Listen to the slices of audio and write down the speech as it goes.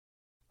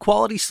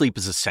Quality sleep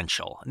is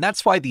essential, and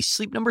that's why the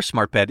Sleep Number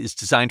Smart Bed is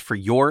designed for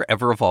your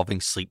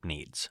ever-evolving sleep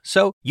needs.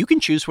 So you can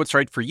choose what's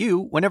right for you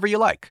whenever you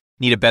like.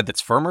 Need a bed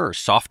that's firmer or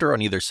softer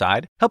on either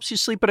side? Helps you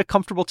sleep at a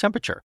comfortable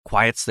temperature,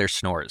 quiets their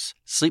snores.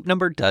 Sleep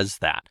Number does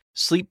that.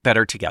 Sleep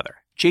better together.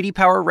 J.D.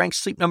 Power ranks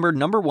Sleep Number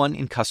 #1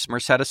 in customer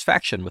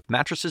satisfaction with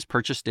mattresses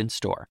purchased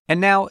in-store.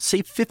 And now,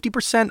 save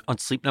 50% on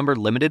Sleep Number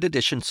limited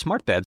edition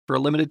smart beds for a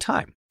limited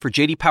time. For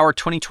J.D. Power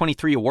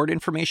 2023 award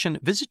information,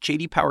 visit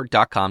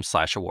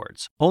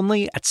jdpower.com/awards.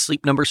 Only at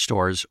Sleep Number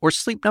stores or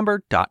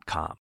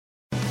sleepnumber.com.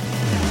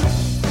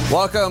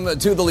 Welcome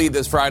to The Lead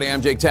this Friday.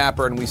 I'm Jake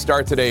Tapper, and we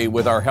start today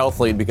with our health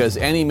lead because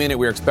any minute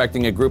we're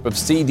expecting a group of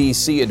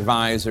CDC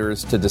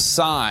advisors to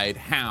decide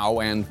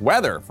how and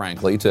whether,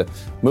 frankly, to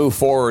move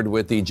forward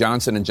with the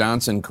Johnson &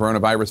 Johnson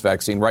coronavirus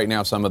vaccine. Right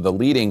now, some of the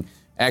leading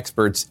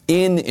experts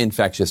in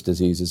infectious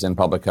diseases and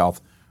public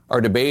health are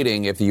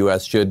debating if the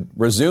U.S. should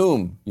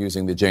resume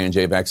using the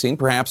J&J vaccine,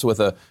 perhaps with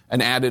an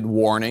added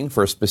warning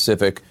for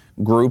specific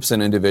groups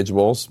and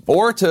individuals,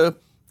 or to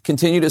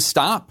continue to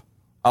stop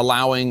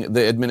allowing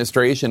the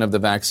administration of the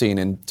vaccine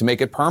and to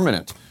make it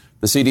permanent.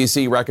 The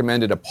CDC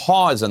recommended a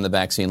pause on the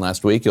vaccine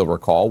last week, you'll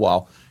recall,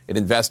 while it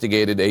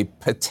investigated a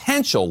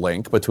potential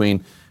link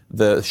between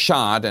the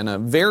shot and a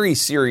very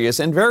serious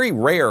and very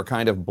rare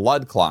kind of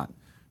blood clot.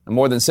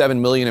 More than 7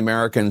 million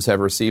Americans have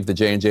received the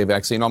J&J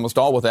vaccine, almost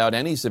all without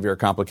any severe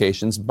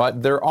complications,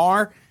 but there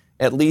are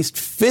at least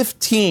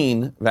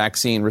 15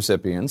 vaccine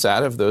recipients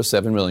out of those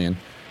 7 million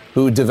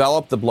who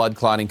developed the blood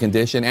clotting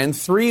condition, and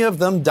 3 of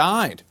them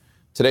died.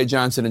 Today,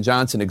 Johnson &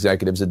 Johnson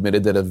executives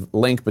admitted that a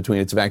link between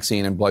its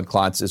vaccine and blood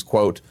clots is,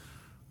 quote,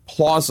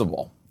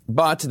 plausible.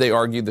 But they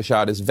argued the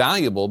shot is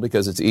valuable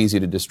because it's easy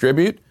to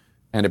distribute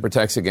and it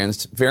protects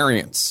against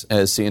variants,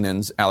 as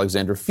CNN's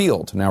Alexander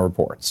Field now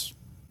reports.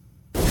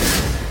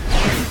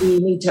 We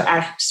need to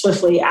act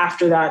swiftly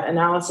after that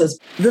analysis.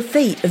 The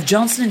fate of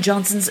Johnson &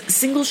 Johnson's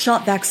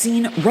single-shot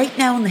vaccine right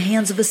now in the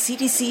hands of a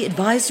CDC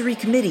advisory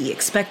committee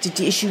expected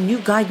to issue new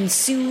guidance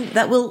soon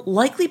that will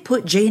likely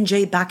put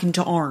J&J back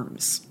into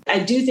arms. I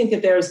do think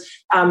that there's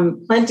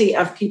plenty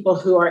of people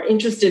who are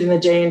interested in the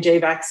J&J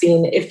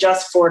vaccine, if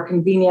just for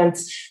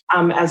convenience,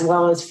 as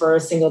well as for a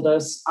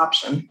single-dose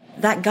option.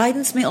 That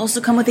guidance may also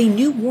come with a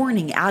new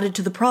warning added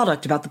to the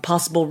product about the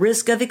possible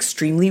risk of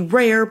extremely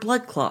rare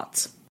blood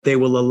clots. They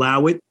will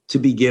allow it to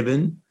be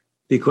given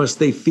because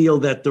they feel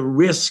that the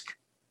risk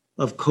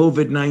of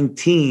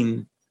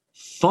COVID-19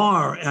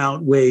 far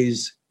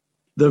outweighs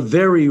the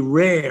very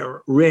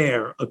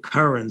rare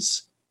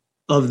occurrence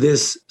of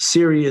this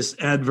serious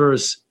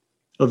adverse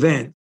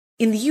event.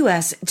 In the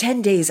U.S.,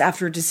 10 days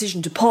after a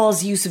decision to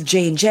pause use of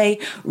J&J,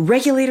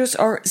 regulators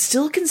are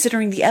still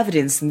considering the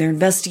evidence in their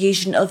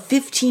investigation of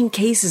 15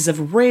 cases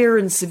of rare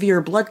and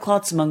severe blood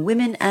clots among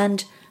women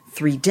and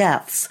 3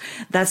 deaths.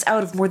 That's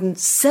out of more than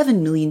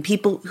 7 million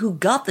people who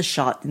got the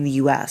shot in the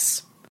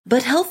U.S.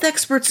 But health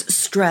experts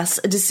stress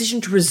a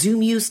decision to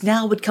resume use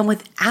now would come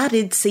with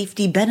added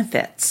safety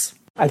benefits.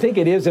 I think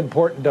it is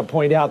important to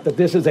point out that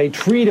this is a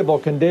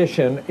treatable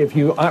condition if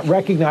you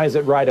recognize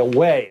it right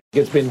away.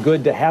 It's been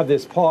good to have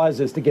this pause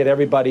is to get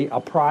everybody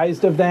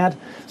apprised of that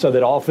so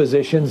that all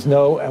physicians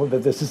know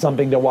that this is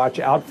something to watch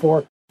out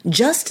for.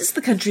 Just as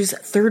the country's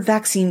third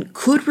vaccine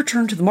could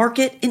return to the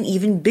market, an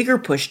even bigger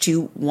push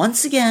to,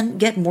 once again,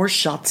 get more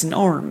shots in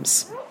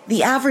arms.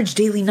 The average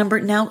daily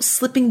number now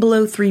slipping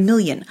below 3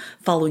 million,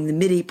 following the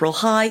mid-April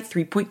high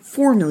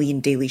 3.4 million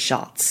daily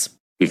shots.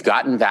 We've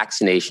gotten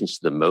vaccinations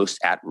to the most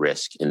at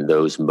risk and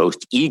those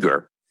most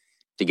eager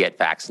to get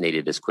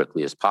vaccinated as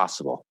quickly as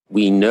possible.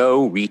 We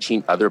know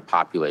reaching other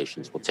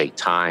populations will take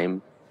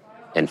time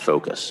and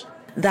focus.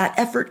 That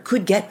effort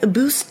could get a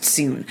boost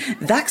soon.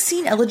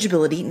 Vaccine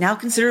eligibility now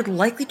considered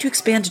likely to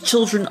expand to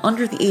children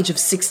under the age of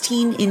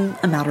 16 in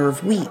a matter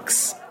of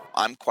weeks.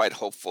 I'm quite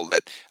hopeful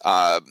that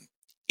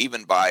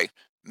even by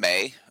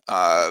May,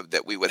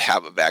 that we would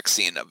have a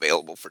vaccine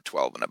available for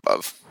 12 and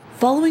above.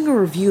 Following a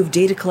review of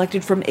data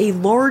collected from a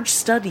large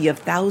study of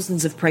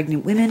thousands of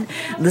pregnant women,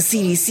 the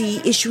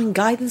CDC issuing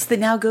guidance that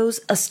now goes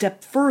a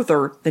step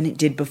further than it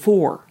did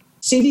before.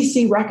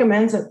 CDC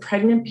recommends that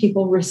pregnant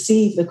people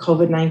receive the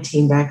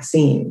COVID-19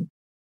 vaccine.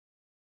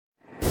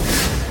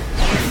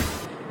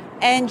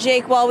 And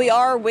Jake, while we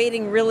are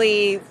waiting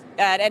really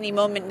at any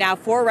moment now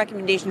for a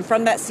recommendation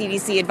from that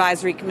CDC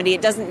advisory committee,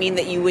 it doesn't mean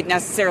that you would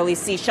necessarily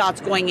see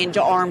shots going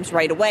into arms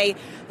right away.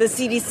 The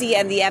CDC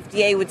and the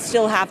FDA would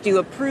still have to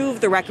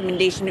approve the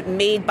recommendation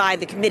made by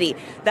the committee.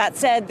 That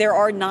said, there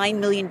are 9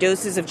 million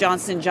doses of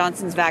Johnson &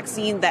 Johnson's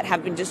vaccine that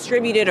have been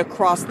distributed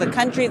across the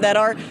country that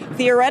are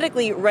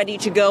theoretically ready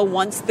to go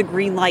once the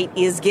green light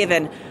is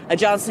given. A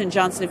Johnson &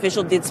 Johnson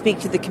official did speak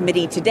to the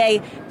committee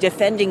today,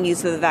 defending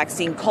use of the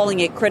vaccine, calling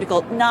it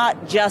critical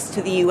not just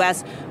to the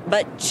U.S.,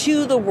 but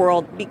to the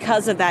world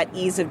because of that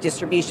ease of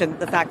distribution,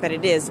 the fact that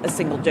it is a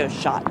single-dose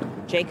shot.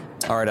 Jake?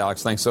 All right,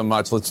 Alex, thanks so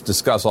much. Let's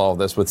discuss all of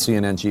this with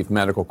CNN Chief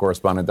Medical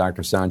Correspondent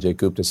Dr. Sanjay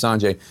Gupta.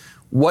 Sanjay,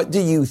 what do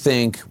you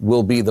think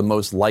will be the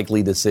most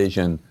likely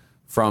decision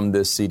from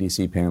this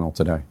CDC panel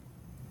today?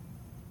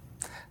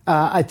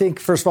 I think,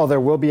 first of all, there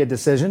will be a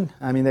decision.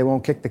 I mean, they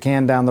won't kick the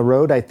can down the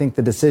road. I think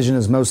the decision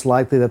is most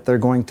likely that they're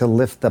going to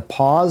lift the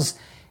pause.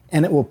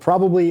 And it will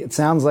probably, it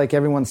sounds like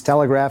everyone's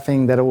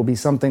telegraphing that it will be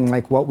something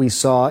like what we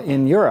saw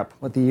in Europe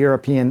with the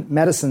European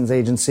Medicines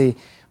Agency,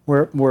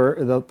 where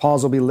the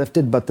pause will be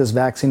lifted, but this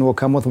vaccine will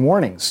come with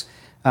warnings.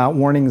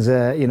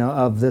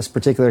 Of this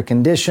particular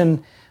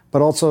condition,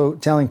 but also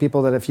telling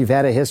people that if you've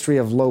had a history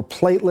of low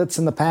platelets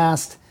in the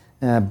past,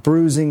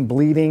 bruising,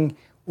 bleeding,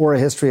 or a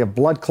history of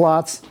blood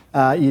clots,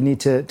 you need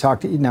to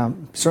talk to,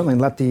 certainly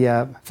let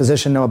the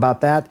physician know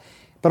about that.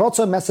 But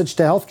also a message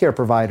to healthcare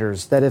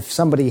providers that if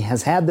somebody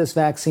has had this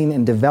vaccine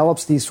and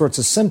develops these sorts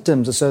of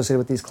symptoms associated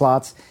with these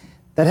clots,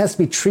 that has to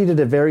be treated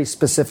a very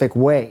specific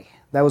way.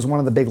 That was one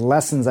of the big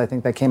lessons, I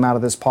think, that came out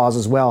of this pause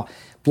as well.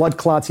 Blood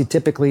clots you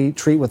typically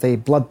treat with a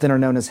blood thinner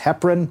known as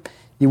heparin.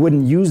 You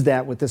wouldn't use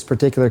that with this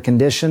particular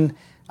condition.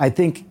 I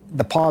think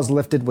the pause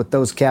lifted with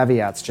those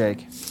caveats,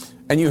 Jake.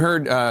 And you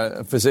heard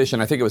a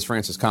physician, I think it was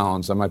Francis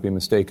Collins, I might be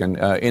mistaken,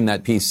 in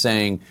that piece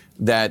saying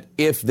that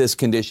if this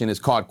condition is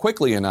caught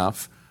quickly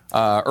enough,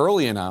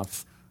 early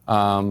enough,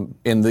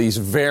 in these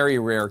very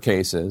rare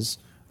cases,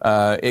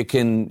 it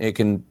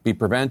can be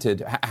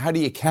prevented. How do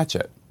you catch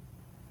it?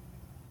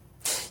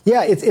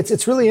 Yeah,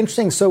 it's really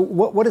interesting. So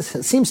what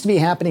seems to be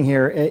happening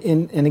here,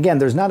 and again,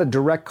 there's not a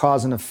direct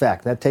cause and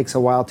effect. That takes a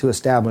while to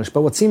establish.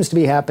 But what seems to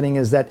be happening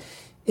is that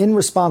in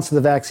response to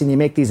the vaccine, you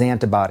make these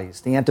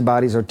antibodies. The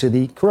antibodies are to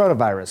the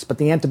coronavirus, but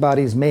the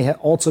antibodies may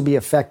also be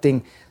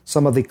affecting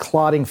some of the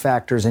clotting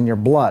factors in your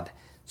blood.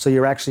 So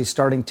you're actually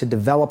starting to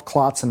develop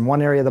clots in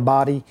one area of the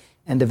body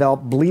and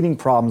develop bleeding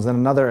problems in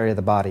another area of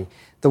the body.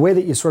 The way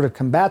that you sort of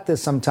combat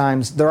this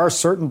sometimes, there are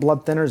certain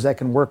blood thinners that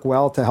can work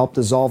well to help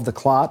dissolve the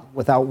clot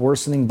without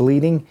worsening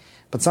bleeding.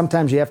 But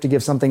sometimes you have to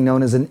give something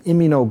known as an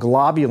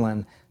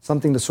immunoglobulin,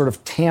 something to sort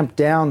of tamp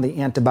down the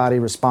antibody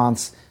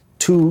response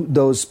to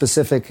those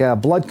specific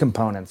blood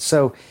components.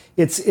 So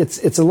it's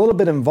a little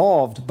bit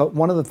involved, but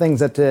one of the things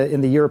that in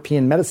the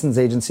European Medicines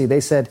Agency,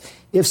 they said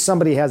if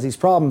somebody has these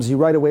problems, you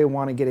right away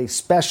want to get a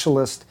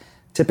specialist,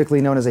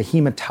 typically known as a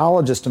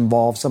hematologist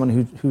involved,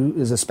 someone who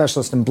is a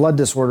specialist in blood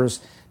disorders,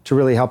 to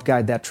really help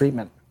guide that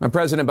treatment. Now,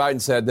 President Biden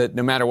said that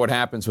no matter what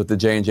happens with the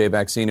J&J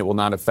vaccine, it will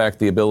not affect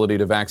the ability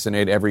to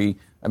vaccinate every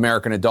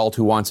American adult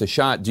who wants a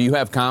shot. Do you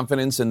have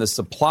confidence in the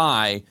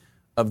supply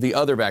of the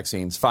other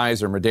vaccines,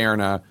 Pfizer,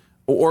 Moderna,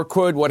 or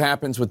could what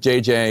happens with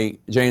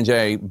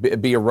J&J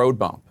be a road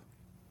bump?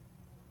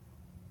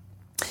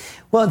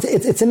 Well,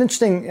 it's an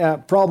interesting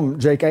problem,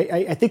 Jake.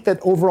 I think that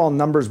overall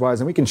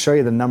numbers-wise, and we can show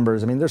you the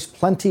numbers, I mean, there's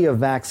plenty of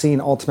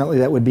vaccine ultimately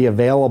that would be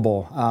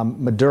available.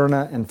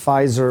 Moderna and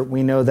Pfizer,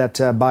 we know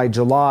that by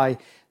July,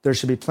 there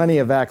should be plenty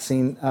of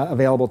vaccine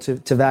available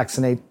to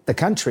vaccinate the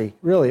country,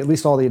 really, at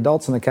least all the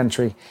adults in the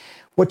country.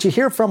 What you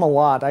hear from a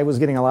lot, I was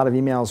getting a lot of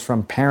emails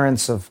from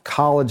parents of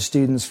college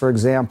students, for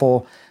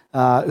example,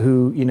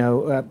 who,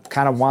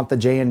 kind of want the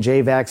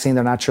J&J vaccine.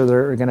 They're not sure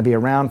they're going to be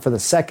around for the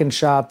second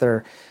shot.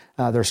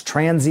 There's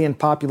transient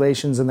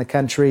populations in the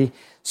country.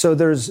 So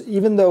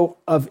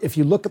if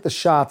you look at the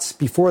shots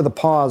before the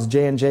pause,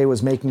 J&J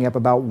was making up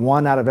about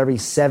 1 out of every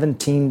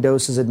 17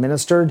 doses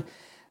administered.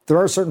 There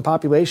are certain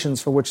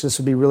populations for which this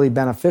would be really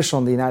beneficial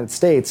in the United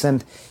States.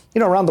 And,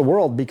 around the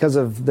world, because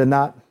of the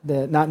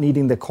not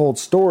needing the cold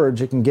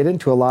storage, it can get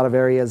into a lot of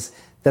areas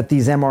that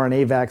these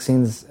mRNA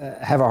vaccines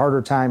have a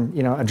harder time,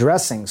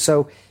 addressing.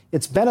 So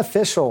it's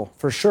beneficial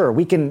for sure.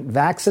 We can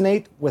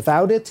vaccinate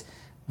without it,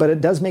 but it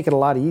does make it a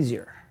lot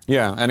easier.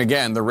 Yeah, and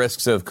again, the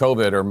risks of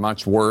COVID are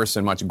much worse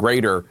and much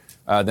greater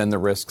than the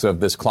risks of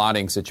this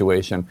clotting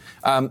situation.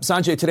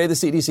 Sanjay, today the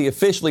CDC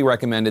officially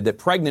recommended that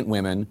pregnant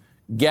women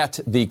get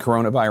the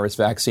coronavirus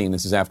vaccine.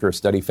 This is after a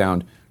study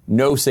found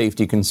no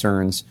safety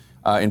concerns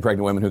in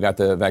pregnant women who got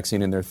the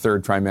vaccine in their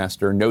third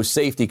trimester, no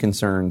safety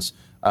concerns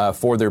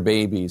for their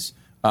babies.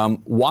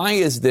 Why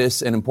is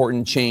this an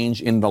important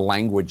change in the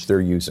language they're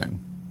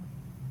using?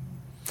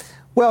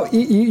 Well,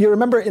 you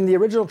remember in the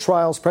original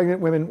trials,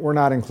 pregnant women were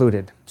not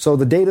included. So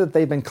the data that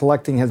they've been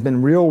collecting has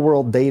been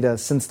real-world data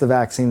since the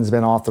vaccine's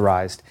been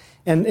authorized.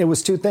 And it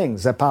was two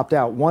things that popped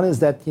out. One is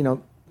that,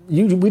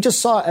 we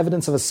just saw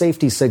evidence of a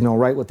safety signal,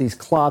 right, with these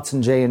clots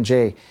in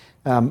J&J,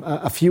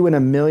 a few in a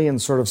million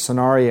sort of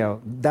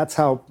scenario. That's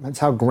how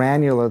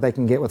granular they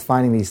can get with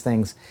finding these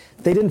things.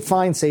 They didn't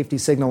find safety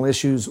signal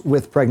issues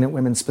with pregnant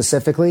women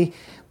specifically.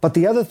 But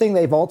the other thing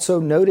they've also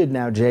noted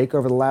now, Jake,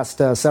 over the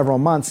last several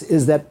months,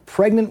 is that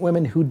pregnant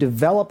women who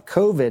develop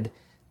COVID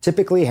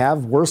typically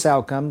have worse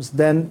outcomes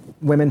than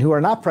women who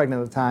are not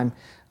pregnant at the time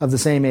of the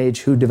same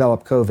age who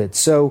develop COVID.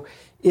 So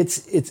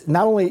it's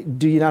not only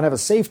do you not have a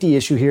safety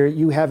issue here,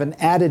 you have an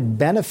added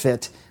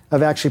benefit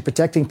of actually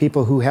protecting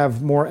people who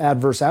have more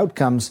adverse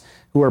outcomes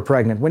who are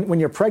pregnant. When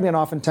you're pregnant,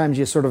 oftentimes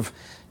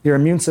your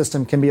immune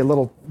system can be a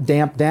little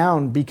tamped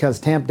down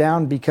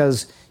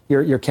because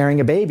you're carrying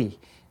a baby.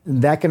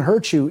 That can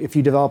hurt you if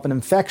you develop an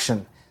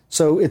infection.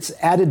 So it's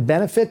added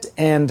benefit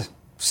and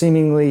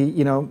seemingly,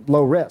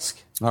 low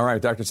risk. All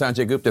right, Dr.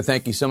 Sanjay Gupta,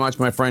 thank you so much,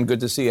 my friend.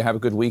 Good to see you. Have a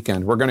good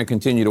weekend. We're going to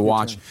continue to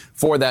watch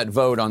for that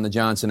vote on the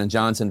Johnson &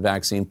 Johnson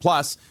vaccine.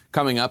 Plus,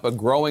 coming up, a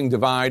growing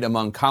divide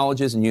among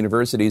colleges and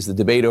universities, the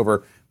debate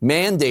over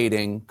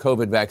mandating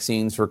COVID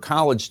vaccines for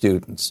college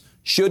students.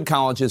 Should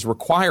colleges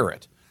require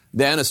it?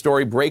 Then a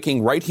story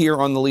breaking right here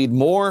on The Lead.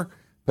 More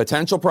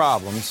potential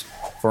problems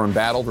for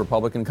embattled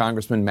Republican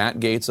Congressman Matt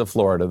Gaetz of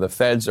Florida. The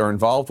feds are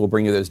involved. We'll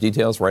bring you those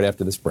details right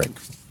after this break.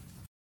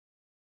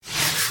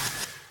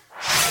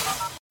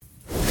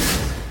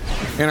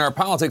 In our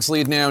politics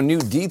lead now, new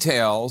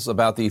details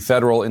about the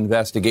federal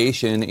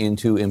investigation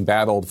into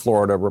embattled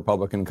Florida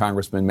Republican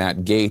Congressman Matt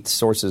Gaetz.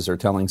 Sources are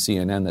telling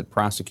CNN that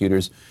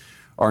prosecutors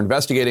are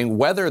investigating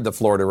whether the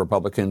Florida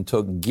Republican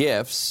took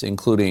gifts,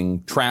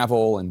 including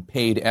travel and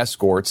paid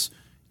escorts,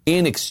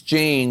 in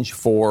exchange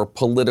for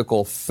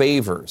political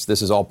favors.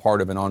 This is all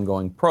part of an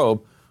ongoing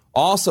probe,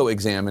 also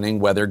examining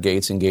whether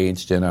Gaetz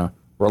engaged in a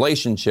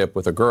relationship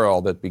with a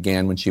girl that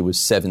began when she was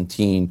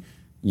 17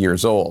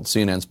 years old.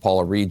 CNN's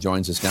Paula Reed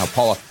joins us now.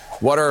 Paula,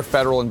 what are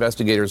federal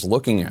investigators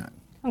looking at?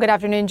 Good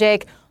afternoon,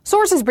 Jake.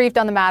 Sources briefed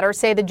on the matter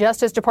say the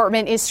Justice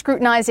Department is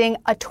scrutinizing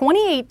a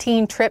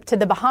 2018 trip to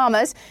the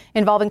Bahamas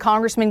involving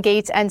Congressman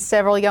Gaetz and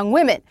several young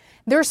women.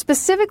 They're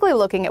specifically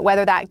looking at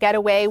whether that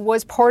getaway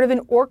was part of an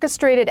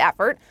orchestrated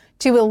effort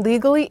to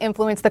illegally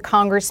influence the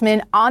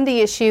congressman on the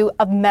issue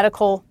of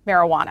medical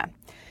marijuana.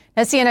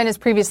 Now, CNN has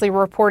previously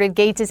reported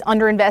Gaetz is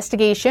under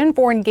investigation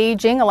for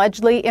engaging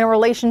allegedly in a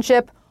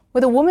relationship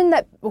with a woman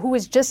who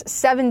was just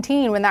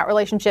 17 when that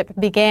relationship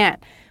began.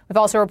 We've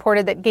also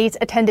reported that Gaetz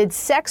attended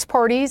sex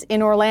parties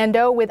in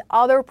Orlando with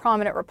other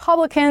prominent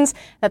Republicans,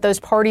 that those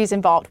parties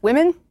involved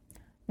women,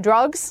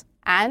 drugs,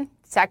 and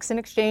sex in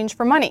exchange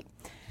for money.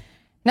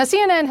 Now,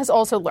 CNN has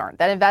also learned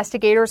that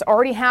investigators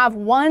already have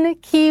one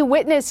key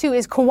witness who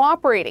is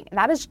cooperating, and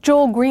that is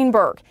Joel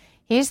Greenberg.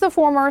 He's the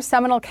former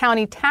Seminole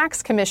County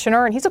tax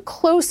commissioner, and he's a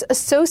close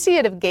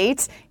associate of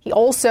Gaetz. He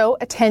also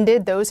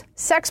attended those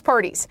sex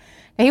parties.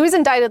 Now, he was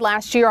indicted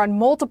last year on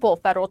multiple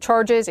federal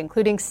charges,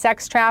 including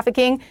sex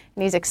trafficking,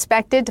 and he's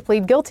expected to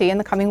plead guilty in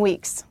the coming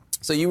weeks.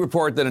 So you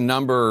report that a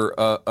number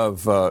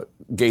of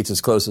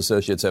Gaetz's close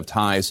associates have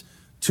ties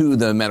to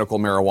the medical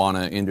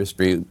marijuana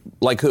industry.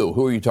 Like who?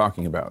 Who are you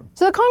talking about?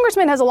 So the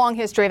congressman has a long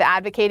history of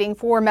advocating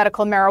for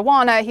medical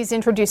marijuana. He's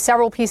introduced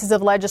several pieces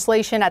of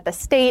legislation at the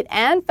state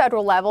and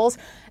federal levels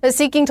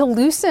seeking to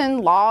loosen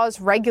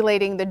laws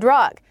regulating the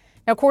drug.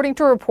 Now, according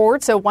to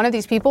reports, one of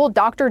these people,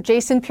 Dr.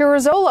 Jason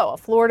Pirozzolo, a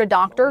Florida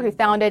doctor who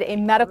founded a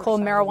medical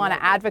marijuana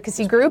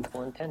advocacy group,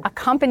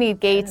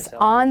 accompanied Gaetz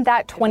on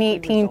that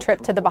 2018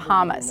 trip to the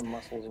Bahamas.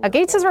 Now,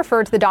 Gaetz has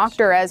referred to the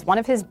doctor as one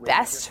of his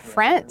best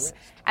friends,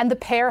 and the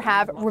pair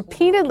have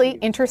repeatedly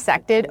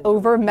intersected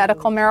over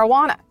medical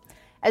marijuana.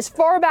 As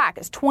far back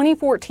as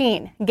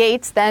 2014,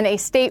 Gaetz, then a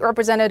state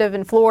representative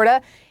in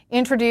Florida,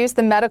 introduced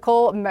the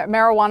medical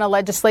marijuana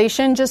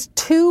legislation just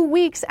 2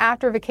 weeks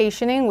after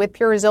vacationing with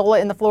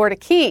Pirozzolo in the Florida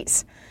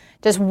Keys.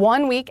 Just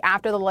 1 week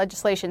after the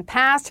legislation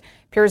passed,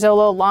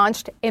 Pirozzolo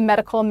launched a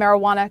medical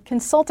marijuana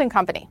consulting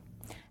company.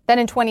 Then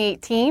in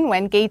 2018,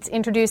 when Gaetz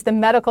introduced the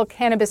Medical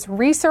Cannabis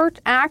Research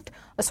Act,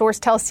 a source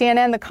tells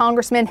CNN the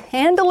congressman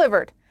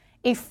hand-delivered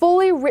a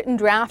fully written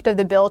draft of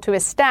the bill to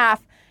his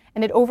staff,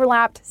 and it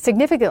overlapped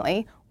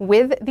significantly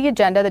with the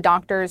agenda the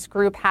doctors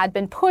group had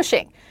been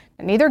pushing.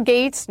 Neither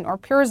Gaetz nor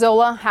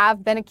Pirozzolo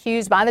have been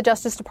accused by the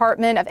Justice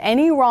Department of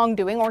any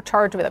wrongdoing or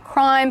charged with a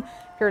crime.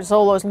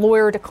 Pirozzolo's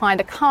lawyer declined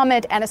to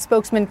comment, and a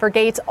spokesman for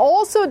Gaetz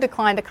also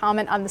declined to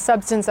comment on the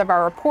substance of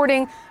our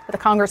reporting, but the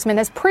congressman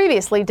has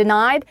previously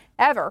denied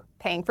ever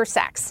paying for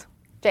sex.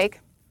 Jake?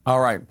 All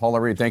right,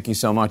 Paula Reed, thank you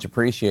so much.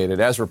 Appreciate it.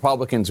 As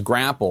Republicans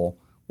grapple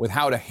with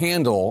how to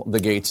handle the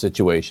Gaetz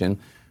situation,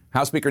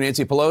 House Speaker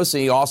Nancy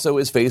Pelosi also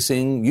is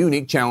facing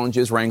unique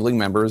challenges wrangling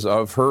members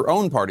of her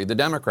own party, the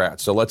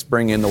Democrats. So let's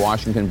bring in the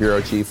Washington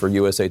bureau chief for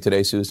USA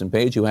Today, Susan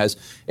Page, who has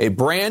a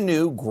brand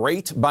new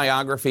great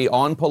biography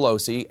on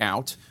Pelosi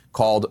out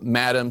called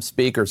Madam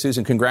Speaker.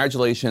 Susan,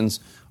 congratulations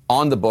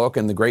on the book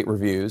and the great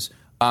reviews.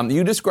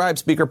 You describe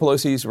Speaker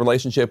Pelosi's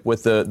relationship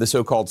with the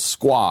so-called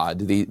squad,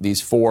 these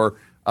four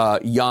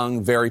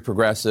young, very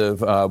progressive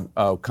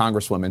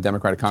congresswomen,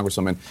 Democratic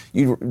congresswomen.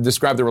 You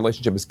describe the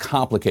relationship as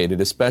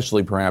complicated,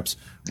 especially perhaps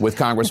with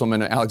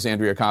Congresswoman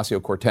Alexandria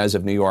Ocasio-Cortez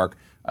of New York,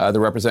 the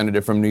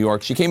representative from New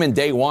York. She came in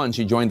day one.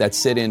 She joined that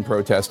sit-in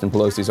protest in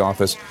Pelosi's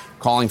office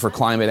calling for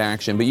climate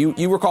action. But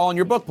you recall in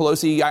your book,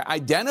 Pelosi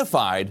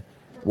identified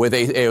with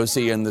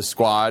AOC and the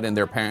squad and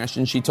their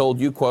passion. She told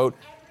you, quote,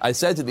 "I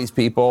said to these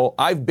people,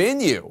 I've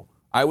been you.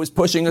 I was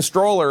pushing a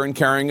stroller and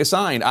carrying a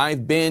sign.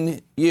 I've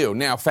been you."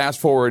 Now, fast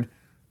forward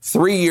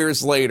 3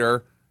 years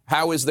later,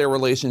 how is their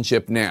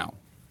relationship now?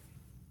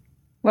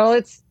 Well,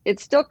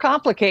 it's still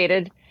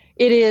complicated.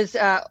 It is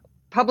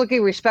publicly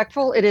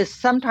respectful. It is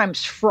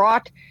sometimes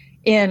fraught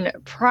in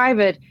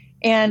private.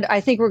 And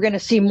I think we're going to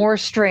see more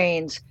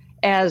strains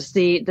as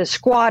the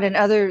squad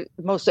and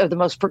most of the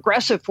most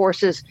progressive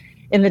forces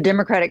in the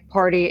Democratic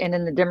Party and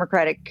in the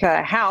Democratic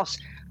House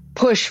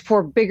push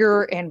for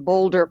bigger and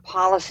bolder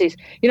policies.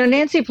 You know,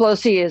 Nancy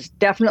Pelosi is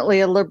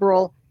definitely a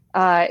liberal.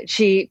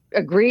 She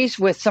agrees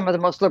with some of the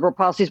most liberal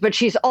policies, but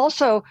she's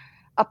also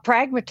a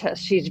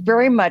pragmatist. She's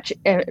very much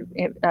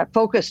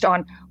focused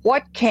on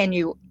what can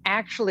you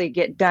actually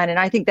get done. And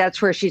I think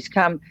that's where she's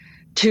come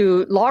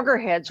to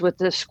loggerheads with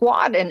the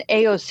Squad and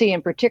AOC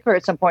in particular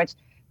at some points,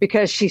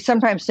 because she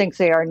sometimes thinks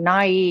they are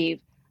naive,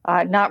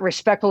 not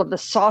respectful of the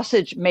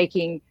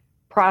sausage-making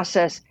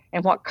process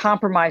and what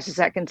compromises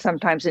that can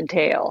sometimes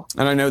entail.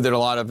 And I know that a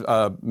lot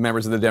of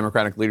members of the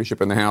Democratic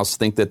leadership in the House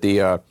think that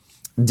the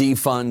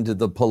defund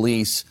the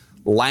police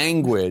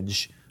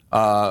language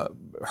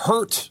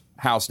hurt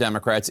House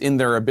Democrats in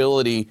their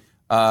ability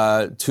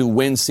to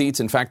win seats.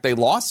 In fact, they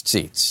lost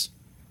seats.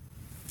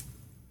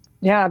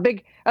 Yeah,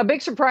 a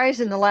big surprise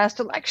in the last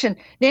election.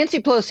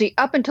 Nancy Pelosi,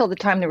 up until the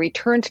time the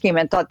returns came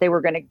in, thought they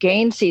were going to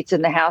gain seats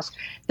in the House.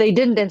 They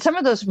didn't. And some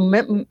of those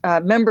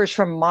members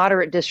from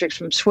moderate districts,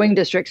 from swing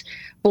districts,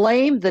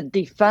 blamed the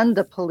defund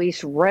the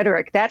police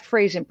rhetoric, that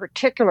phrase in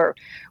particular,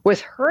 with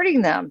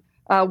hurting them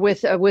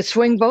with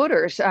swing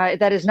voters.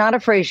 That is not a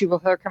phrase you will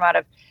hear come out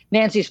of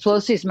Nancy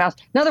Pelosi's mouth.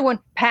 Another one,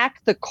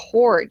 pack the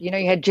court. You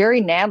had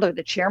Jerry Nadler,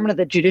 the chairman of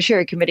the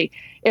Judiciary Committee,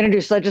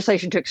 introduced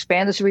legislation to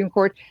expand the Supreme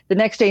Court. The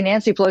next day,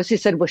 Nancy Pelosi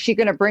said, was she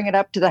going to bring it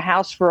up to the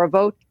House for a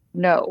vote?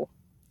 No.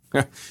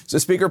 So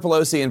Speaker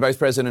Pelosi and Vice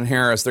President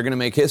Harris, they're going to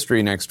make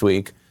history next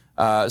week,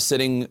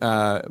 sitting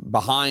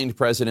behind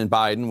President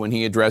Biden when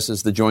he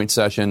addresses the joint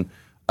session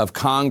of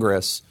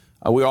Congress.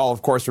 We all,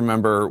 of course,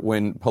 remember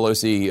when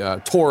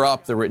Pelosi tore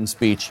up the written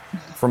speech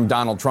from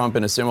Donald Trump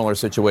in a similar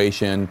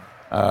situation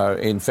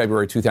in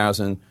February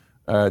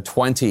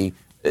 2020.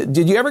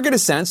 Did you ever get a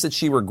sense that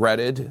she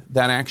regretted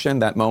that action,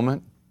 that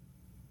moment?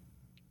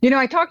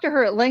 I talked to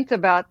her at length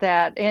about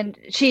that, and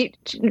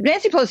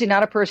Nancy Pelosi,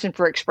 not a person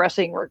for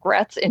expressing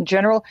regrets in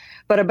general,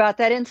 but about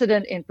that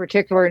incident in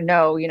particular,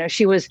 no.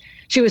 She was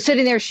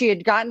sitting there. She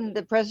had gotten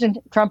President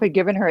Trump had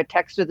given her a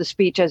text of the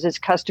speech, as is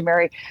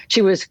customary.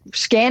 She was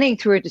scanning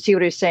through it to see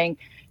what he was saying.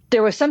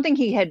 There was something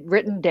he had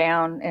written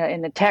down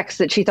in the text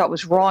that she thought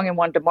was wrong and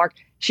wanted to mark.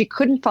 She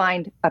couldn't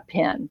find a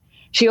pen.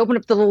 She opened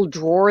up the little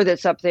drawer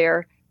that's up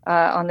there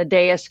on the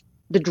dais.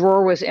 The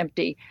drawer was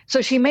empty.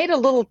 So she made a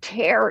little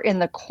tear in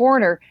the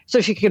corner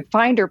so she could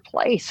find her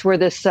place where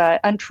this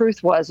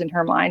untruth was in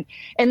her mind.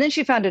 And then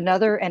she found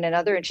another and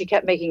another, and she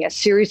kept making a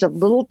series of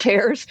little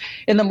tears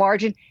in the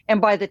margin. And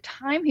by the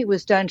time he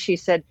was done, she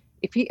said,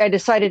 I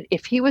decided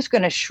if he was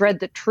going to shred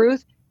the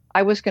truth,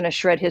 I was going to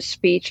shred his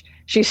speech.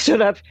 She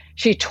stood up.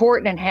 She tore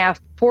it in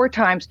half 4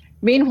 times.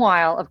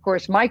 Meanwhile, of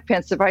course, Mike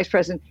Pence, the vice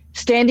president,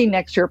 standing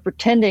next to her,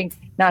 pretending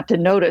not to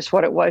notice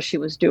what it was she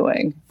was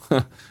doing.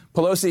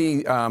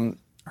 Pelosi,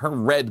 her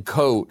red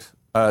coat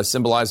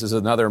symbolizes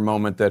another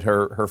moment that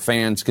her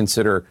fans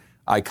consider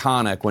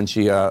iconic when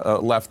she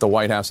left the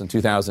White House in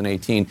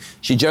 2018.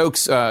 She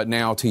jokes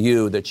now to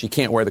you that she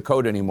can't wear the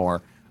coat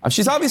anymore.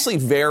 She's obviously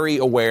very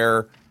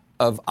aware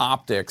of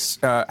optics.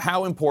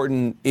 How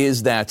important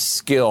is that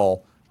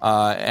skill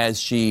as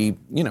she,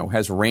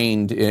 has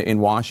reigned in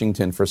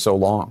Washington for so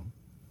long?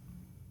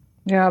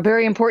 Yeah,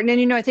 very important.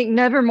 And, I think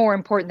never more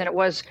important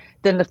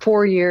than the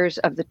 4 years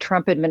of the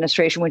Trump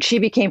administration, when she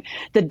became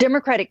the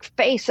Democratic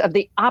face of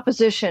the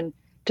opposition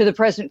to the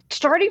president,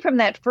 starting from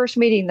that first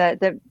meeting,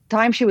 the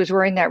time she was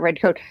wearing that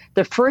red coat,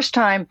 the first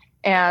time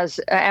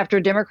after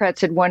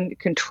Democrats had won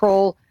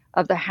control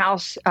of the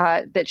House,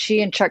 that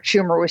she and Chuck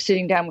Schumer were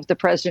sitting down with the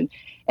president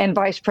and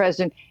vice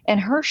president, and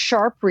her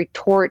sharp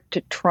retort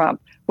to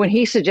Trump when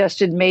he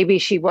suggested maybe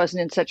she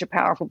wasn't in such a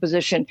powerful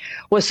position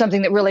was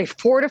something that really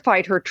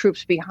fortified her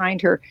troops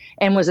behind her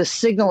and was a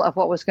signal of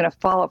what was going to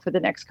follow for the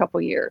next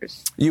couple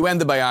years. You end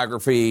the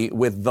biography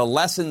with the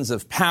lessons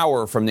of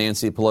power from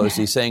Nancy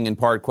Pelosi, saying in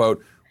part,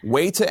 quote,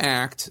 wait to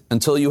act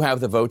until you have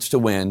the votes to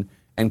win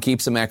and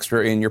keep some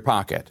extra in your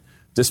pocket.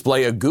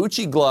 Display a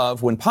Gucci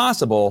glove when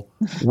possible,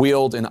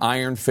 wield an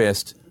iron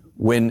fist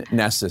when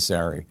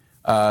necessary.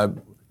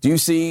 Do you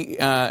see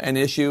an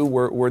issue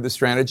where the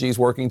strategy is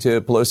working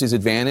to Pelosi's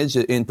advantage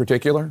in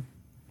particular?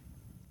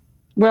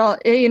 Well,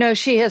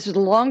 she has the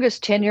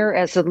longest tenure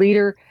as the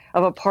leader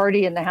of a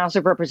party in the House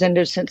of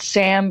Representatives since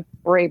Sam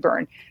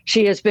Rayburn.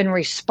 She has been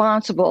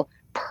responsible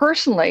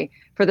personally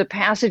for the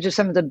passage of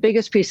some of the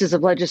biggest pieces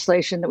of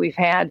legislation that we've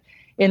had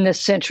in this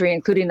century,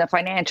 including the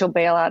financial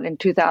bailout in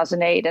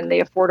 2008 and the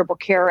Affordable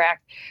Care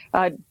Act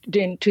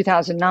in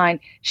 2009.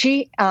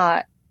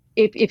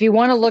 If you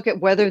want to look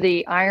at whether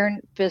the iron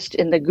fist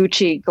in the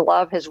Gucci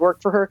glove has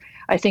worked for her,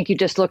 I think you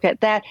just look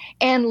at that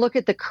and look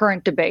at the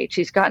current debate.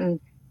 She's gotten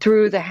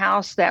through the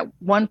House that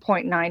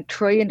 $1.9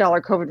 trillion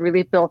COVID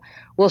relief bill.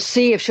 We'll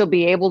see if she'll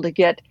be able to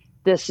get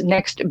this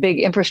next big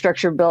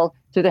infrastructure bill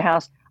through the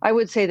House. I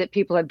would say that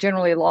people have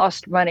generally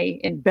lost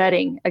money in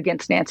betting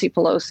against Nancy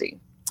Pelosi.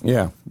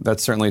 Yeah,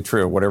 that's certainly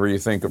true. Whatever you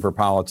think of her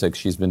politics,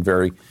 she's been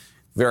very,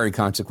 very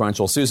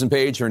consequential. Susan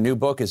Page, her new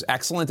book is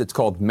excellent. It's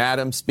called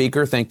Madam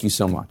Speaker. Thank you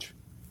so much.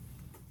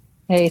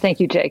 Hey, thank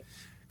you, Jake.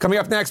 Coming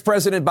up next,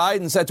 President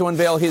Biden set to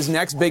unveil his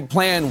next big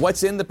plan.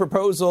 What's in the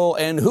proposal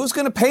and who's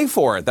going to pay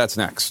for it? That's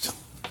next.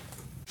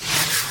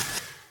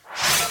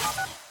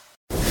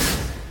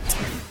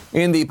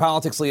 In the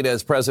politics lead,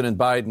 as President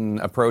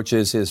Biden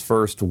approaches his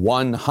first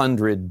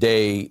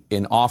 100-day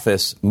in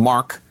office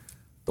mark,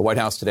 the White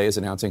House today is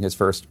announcing his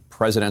first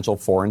presidential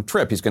foreign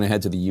trip. He's going to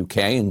head to the UK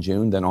in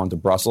June, then on to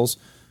Brussels.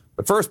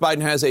 But first,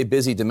 Biden has a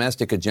busy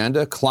domestic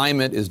agenda.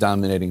 Climate is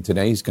dominating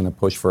today. He's going to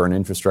push for an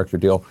infrastructure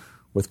deal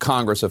with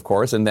Congress, of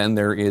course. And then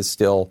there is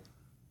still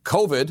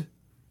COVID,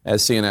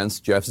 as CNN's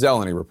Jeff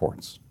Zeleny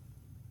reports.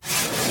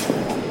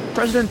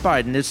 President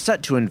Biden is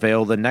set to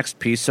unveil the next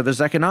piece of his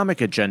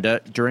economic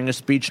agenda during a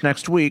speech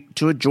next week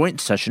to a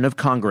joint session of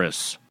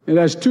Congress. It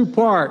has two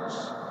parts,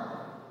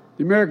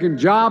 the American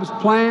Jobs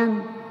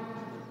Plan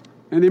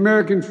and the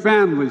American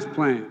Families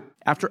Plan.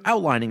 After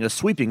outlining a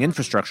sweeping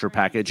infrastructure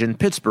package in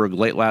Pittsburgh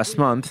late last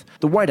month,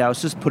 the White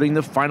House is putting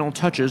the final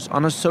touches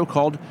on a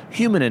so-called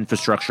human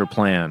infrastructure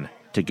plan.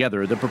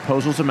 Together, the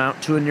proposals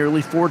amount to a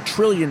nearly $4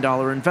 trillion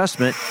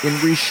investment in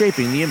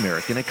reshaping the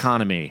American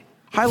economy.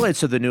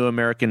 Highlights of the new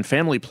American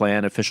Family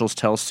Plan, officials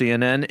tell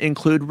CNN,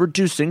 include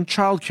reducing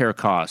child care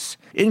costs,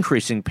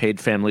 increasing paid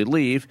family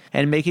leave,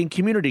 and making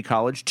community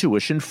college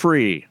tuition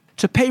free.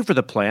 To pay for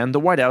the plan, the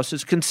White House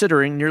is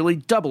considering nearly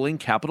doubling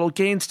capital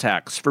gains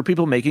tax for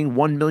people making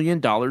 $1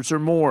 million or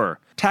more,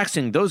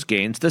 taxing those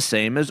gains the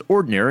same as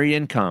ordinary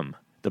income.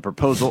 The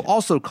proposal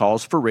also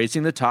calls for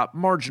raising the top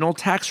marginal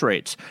tax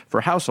rates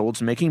for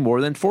households making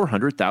more than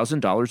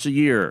 $400,000 a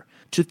year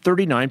to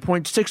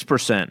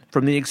 39.6%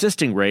 from the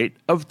existing rate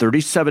of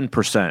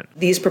 37%.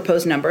 These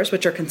proposed numbers,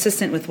 which are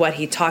consistent with what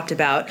he talked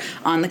about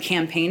on the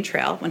campaign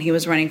trail when he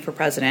was running for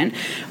president,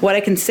 what I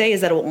can say is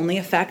that it will only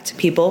affect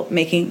people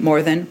making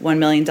more than $1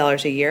 million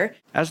a year.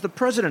 As the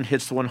president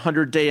hits the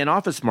 100-day in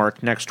office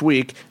mark next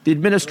week, the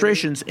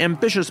administration's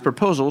ambitious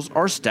proposals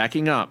are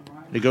stacking up.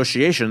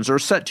 Negotiations are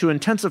set to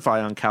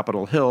intensify on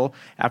Capitol Hill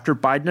after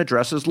Biden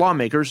addresses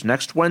lawmakers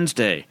next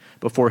Wednesday,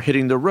 before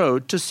hitting the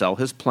road to sell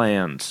his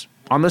plans.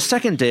 On the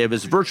second day of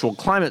his virtual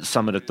climate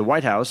summit at the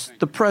White House,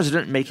 the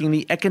president making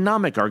the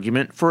economic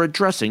argument for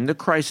addressing the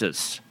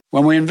crisis.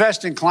 When we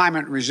invest in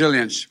climate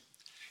resilience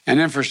and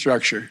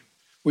infrastructure,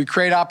 we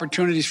create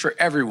opportunities for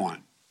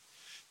everyone.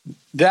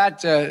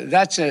 That's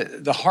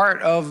the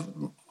heart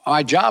of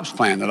my jobs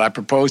plan that I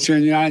proposed here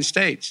in the United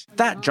States.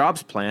 That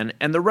jobs plan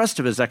and the rest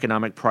of his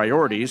economic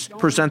priorities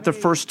present the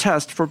first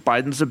test for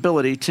Biden's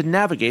ability to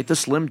navigate the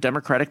slim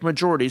Democratic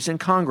majorities in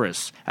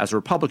Congress, as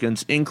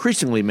Republicans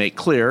increasingly make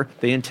clear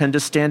they intend to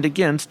stand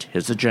against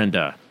his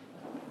agenda.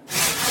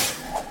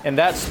 And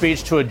that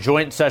speech to a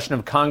joint session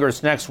of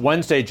Congress next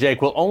Wednesday, Jake,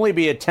 will only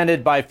be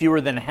attended by fewer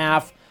than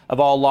half of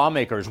all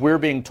lawmakers. We're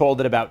being told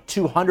that about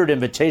 200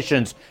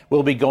 invitations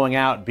will be going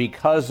out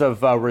because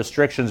of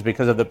restrictions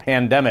because of the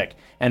pandemic.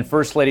 And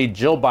First Lady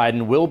Jill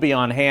Biden will be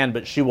on hand,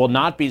 but she will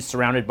not be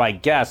surrounded by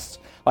guests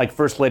like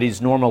First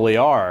Ladies normally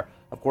are.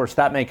 Of course,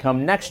 that may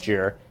come next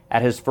year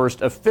at his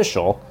first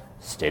official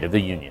State of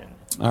the Union.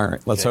 All right,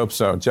 let's hope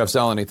so. Jeff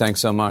Zeleny, thanks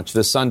so much.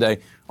 This Sunday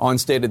on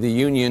State of the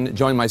Union,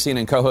 join my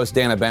CNN co-host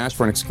Dana Bash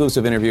for an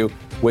exclusive interview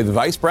with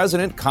Vice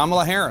President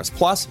Kamala Harris.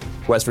 Plus,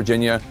 West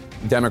Virginia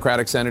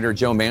Democratic Senator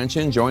Joe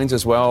Manchin joins,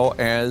 as well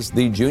as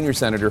the junior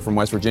senator from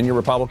West Virginia,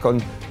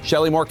 Republican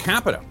Shelley Moore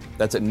Capito.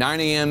 That's at 9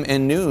 a.m.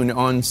 and noon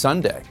on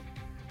Sunday.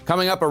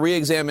 Coming up, a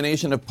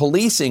re-examination of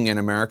policing in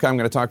America. I'm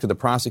going to talk to the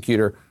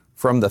prosecutor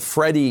from the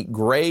Freddie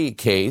Gray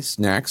case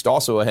next.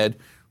 Also ahead,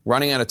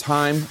 running out of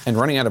time and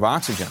running out of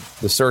oxygen.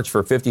 The search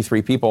for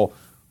 53 people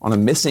on a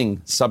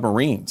missing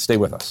submarine. Stay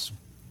with us.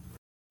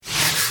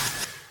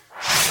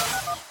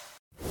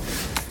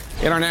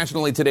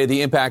 Internationally today,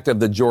 the impact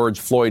of the George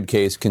Floyd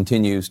case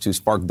continues to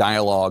spark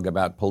dialogue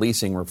about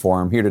policing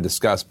reform. Here to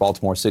discuss,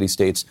 Baltimore City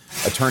State's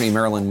Attorney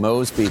Marilyn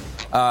Mosby.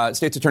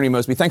 State's Attorney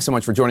Mosby, thanks so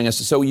much for joining us.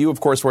 So you,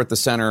 of course, were at the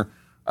center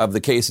of the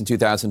case in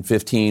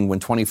 2015 when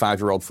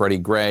 25-year-old Freddie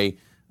Gray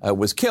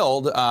was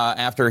killed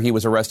after he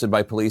was arrested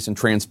by police and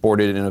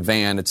transported in a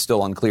van. It's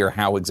still unclear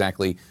how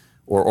exactly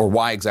or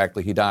why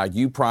exactly he died.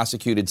 You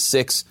prosecuted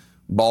 6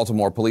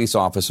 Baltimore police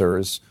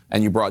officers,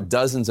 and you brought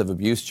dozens of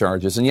abuse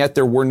charges, and yet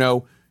there were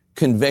no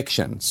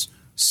convictions.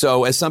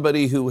 So as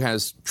somebody who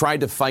has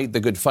tried to fight the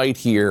good fight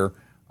here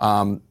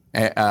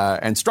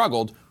and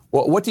struggled,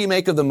 what do you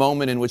make of the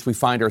moment in which we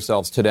find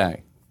ourselves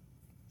today?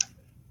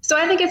 So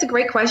I think it's a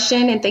great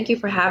question, and thank you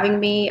for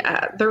having me.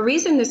 The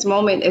reason this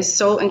moment is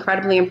so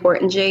incredibly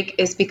important, Jake,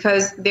 is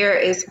because there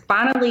is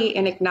finally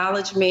an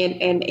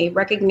acknowledgement and a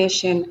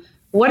recognition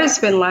what it's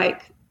been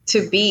like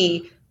to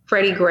be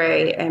Freddie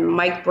Gray and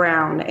Mike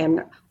Brown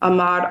and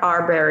Ahmaud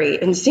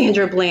Arbery and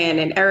Sandra Bland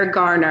and Eric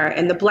Garner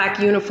and the black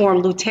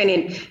uniformed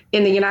lieutenant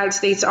in the United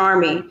States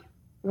Army,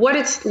 what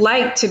it's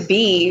like to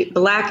be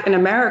black in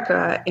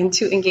America and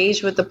to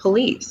engage with the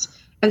police.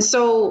 And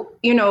so,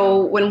 you know,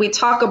 when we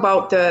talk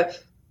about the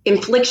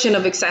infliction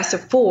of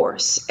excessive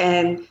force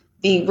and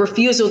the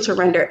refusal to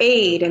render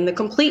aid and the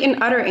complete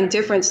and utter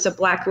indifference to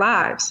black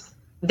lives,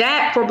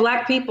 that for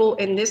black people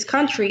in this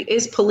country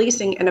is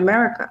policing in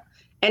America.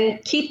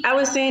 And Keith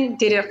Ellison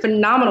did a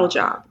phenomenal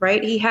job,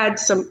 right? He had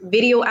some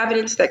video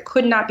evidence that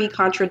could not be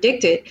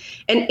contradicted.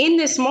 And in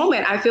this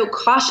moment, I feel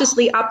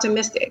cautiously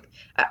optimistic.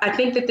 I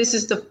think that this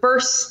is the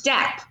first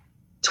step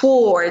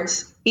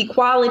towards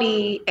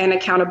equality and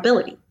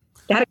accountability.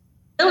 That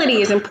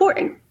accountability is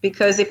important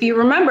because if you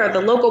remember,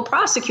 the local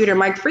prosecutor,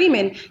 Mike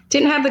Freeman,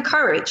 didn't have the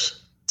courage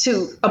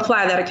to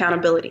apply that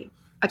accountability.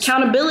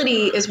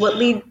 Accountability is what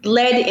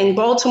led in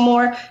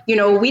Baltimore. You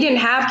know, we didn't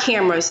have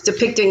cameras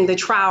depicting the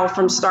trial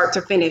from start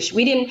to finish.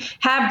 We didn't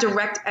have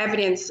direct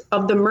evidence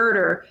of the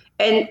murder.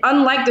 And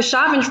unlike the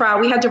Chauvin trial,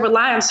 we had to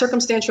rely on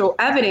circumstantial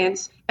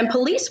evidence and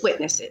police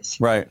witnesses.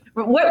 Right.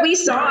 What we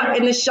saw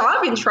in the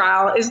Chauvin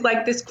trial is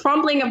like this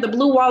crumbling of the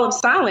blue wall of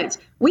silence.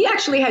 We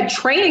actually had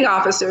training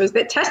officers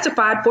that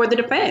testified for the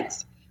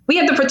defense. We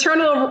had the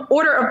Fraternal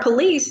Order of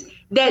Police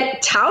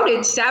that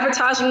touted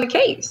sabotaging the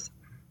case.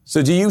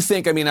 So do you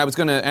think, I mean, I was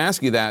going to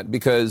ask you that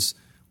because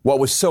what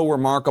was so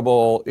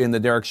remarkable in the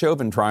Derek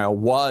Chauvin trial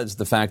was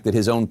the fact that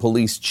his own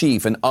police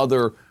chief and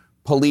other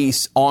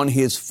police on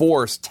his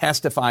force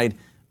testified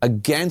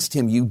against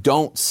him. You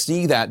don't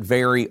see that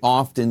very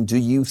often. Do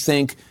you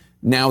think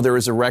now there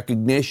is a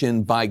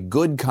recognition by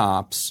good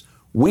cops,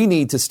 we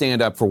need to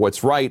stand up for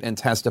what's right and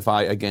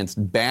testify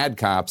against bad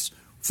cops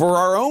for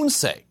our own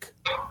sake?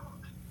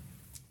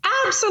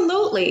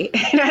 Absolutely.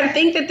 And I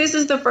think that this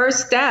is the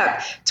first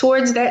step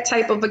towards that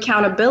type of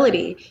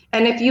accountability.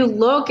 And if you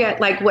look at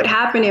like what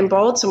happened in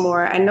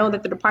Baltimore, I know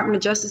that the Department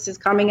of Justice is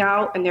coming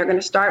out and they're going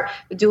to start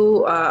to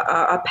do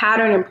a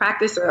pattern and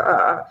practice,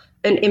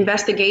 an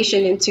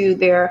investigation into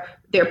their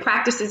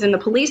practices in the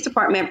police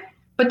department.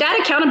 But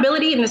that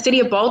accountability in the city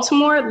of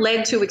Baltimore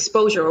led to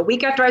exposure. A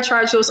week after I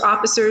charged those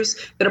officers,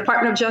 the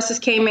Department of Justice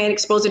came in,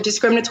 exposed the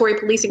discriminatory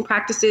policing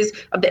practices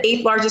of the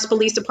 8th largest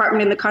police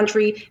department in the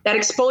country. That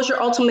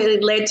exposure ultimately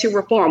led to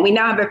reform. We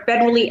now have a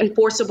federally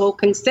enforceable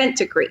consent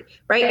decree,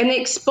 right? And they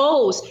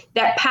exposed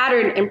that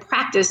pattern and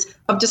practice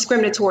of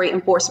discriminatory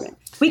enforcement.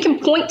 We can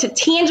point to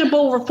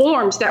tangible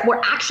reforms that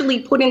were actually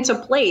put into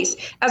place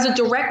as a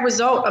direct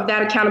result of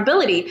that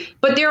accountability.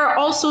 But there are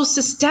also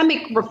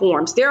systemic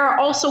reforms. There are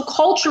also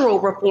cultural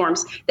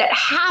reforms that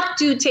have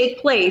to take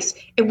place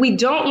if we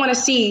don't want to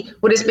see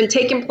what has been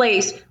taking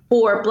place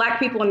for Black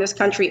people in this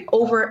country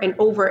over and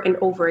over and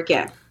over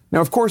again.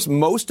 Now, of course,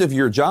 most of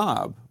your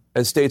job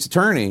as state's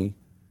attorney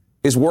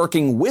is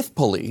working with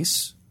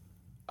police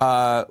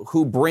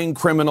who bring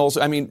criminals,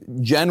 I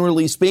mean,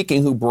 generally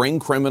speaking, who bring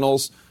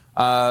criminals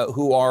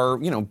who are,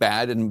 you know,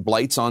 bad and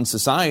blights on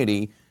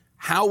society.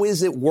 How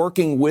is it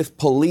working with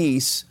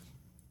police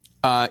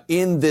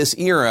in this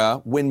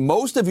era when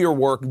most of your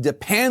work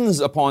depends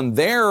upon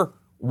their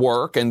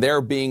work and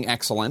their being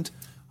excellent,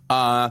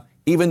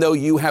 even though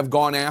you have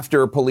gone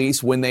after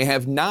police when they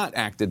have not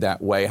acted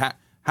that way?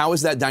 How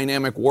does that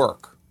dynamic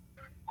work?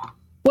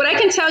 What I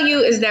can tell you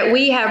is that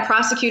we have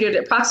prosecuted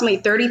approximately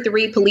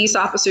 33 police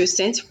officers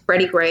since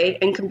Freddie Gray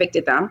and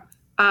convicted them.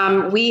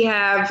 We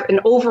have an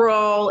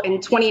overall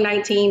in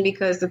 2019,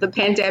 because of the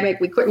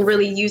pandemic, we couldn't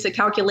really use a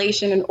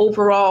calculation, an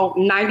overall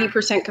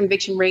 90%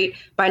 conviction rate.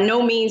 By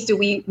no means do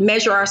we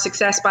measure our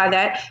success by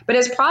that. But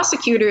as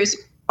prosecutors,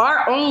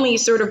 our only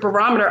sort of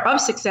barometer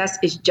of success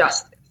is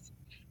justice.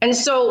 And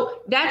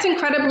so that's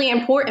incredibly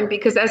important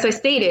because, as I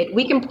stated,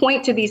 we can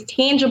point to these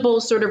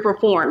tangible sort of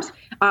reforms,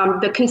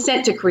 the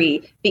consent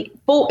decree, the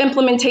full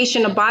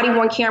implementation of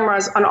body-worn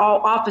cameras on all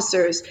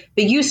officers,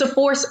 the use of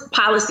force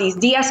policies,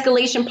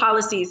 de-escalation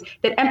policies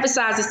that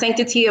emphasize the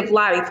sanctity of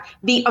life,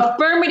 the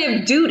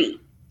affirmative duty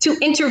to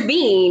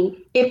intervene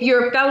if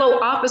your fellow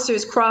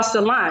officers cross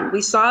the line.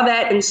 We saw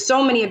that in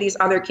so many of these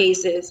other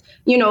cases.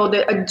 You know,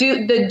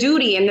 the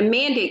duty and the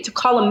mandate to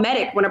call a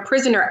medic when a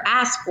prisoner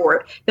asks for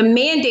it, the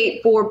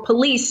mandate for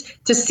police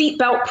to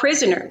seatbelt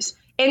prisoners.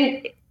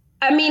 And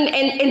I mean,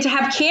 and to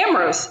have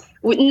cameras,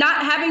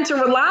 not having to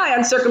rely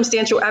on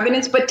circumstantial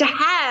evidence, but to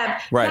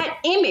have that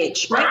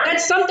image, right?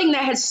 That's something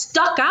that has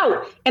stuck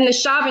out in the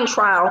Chauvin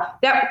trial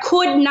that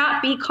could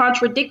not be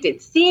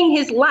contradicted. Seeing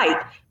his life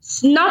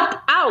snuffed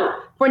out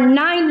for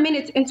 9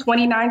 minutes and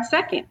 29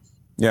 seconds.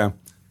 Yeah,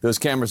 those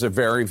cameras are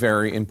very,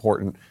 very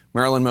important.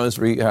 Marilyn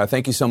Mosby,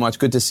 thank you so much.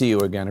 Good to see you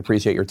again.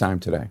 Appreciate your time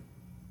today.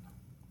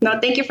 No,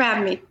 thank you for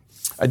having me.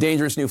 A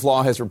dangerous new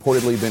flaw has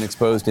reportedly been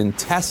exposed in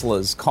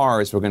Tesla's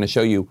cars. We're going to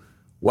show you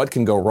what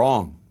can go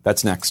wrong.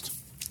 That's next.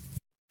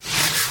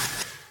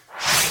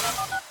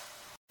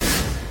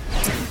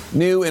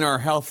 New in our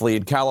health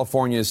lead,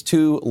 California's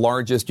two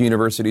largest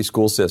university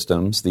school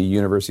systems, the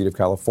University of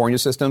California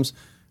systems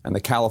and the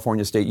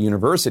California State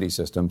University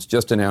systems,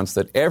 just announced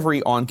that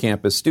every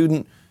on-campus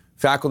student,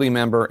 faculty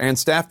member, and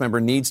staff member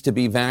needs to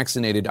be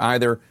vaccinated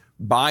either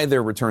by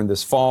their return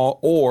this fall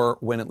or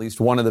when at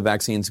least one of the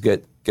vaccines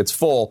gets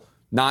full,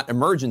 not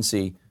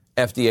emergency,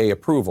 FDA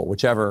approval,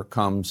 whichever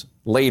comes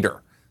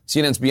later.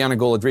 CNN's Bianna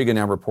Goladriga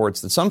now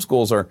reports that some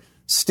schools are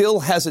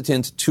still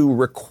hesitant to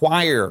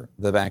require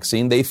the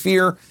vaccine. They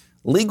fear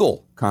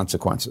legal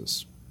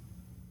consequences.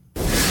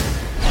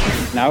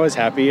 And I was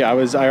happy. I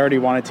already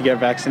wanted to get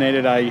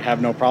vaccinated. I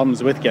have no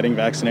problems with getting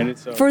vaccinated.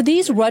 So. For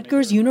these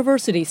Rutgers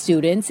University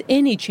students,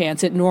 any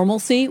chance at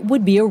normalcy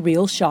would be a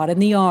real shot in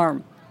the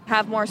arm.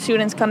 Have more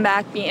students come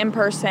back, be in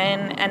person,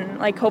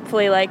 and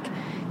hopefully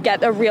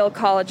get a real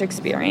college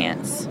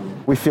experience.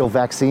 We feel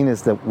vaccine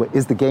is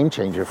the game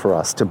changer for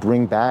us to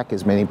bring back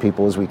as many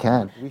people as we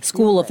can.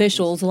 School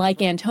officials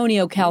like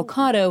Antonio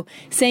Calcato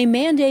say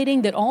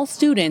mandating that all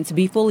students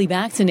be fully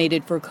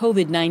vaccinated for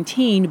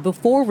COVID-19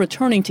 before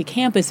returning to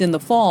campus in the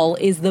fall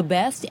is the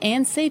best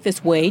and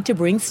safest way to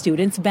bring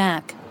students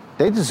back.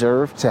 They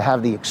deserve to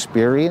have the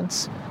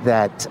experience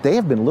that they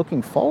have been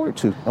looking forward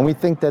to, and we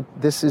think that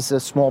this is a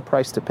small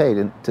price to pay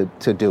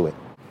to do it.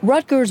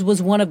 Rutgers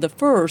was one of the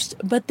first,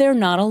 but they're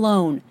not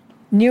alone.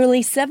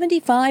 Nearly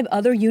 75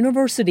 other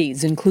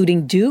universities,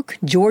 including Duke,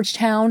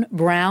 Georgetown,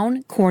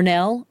 Brown,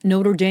 Cornell,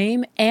 Notre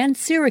Dame, and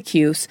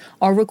Syracuse,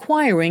 are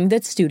requiring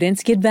that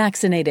students get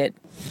vaccinated.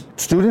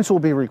 Students will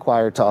be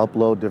required to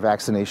upload their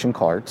vaccination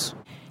cards.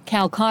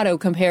 Calcato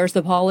compares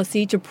the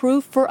policy to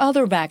proof for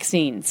other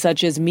vaccines,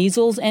 such as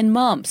measles and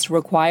mumps,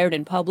 required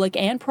in public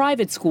and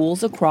private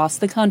schools across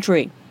the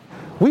country.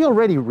 We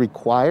already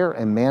require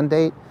and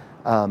mandate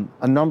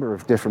a number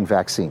of different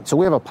vaccines. So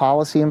we have a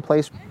policy in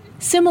place.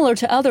 Similar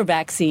to other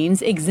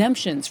vaccines,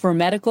 exemptions for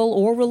medical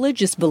or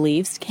religious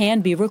beliefs can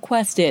be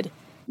requested.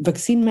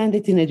 Vaccine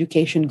mandate in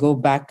education go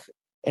back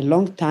a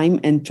long time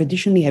and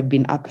traditionally have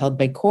been upheld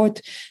by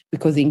court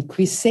because they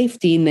increase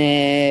safety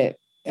in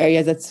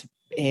areas that's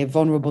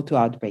vulnerable to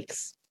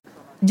outbreaks.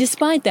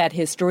 Despite that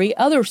history,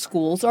 other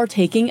schools are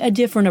taking a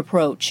different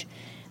approach.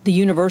 The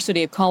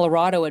University of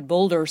Colorado at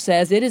Boulder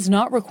says it is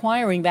not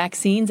requiring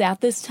vaccines at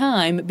this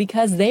time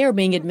because they are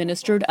being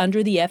administered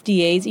under the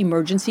FDA's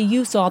Emergency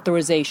Use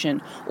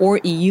Authorization, or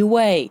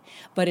EUA,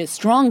 but is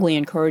strongly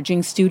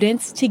encouraging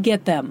students to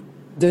get them.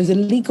 There's a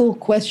legal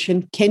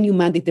question, can you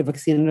mandate the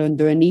vaccine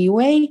under an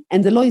EUA?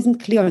 And the law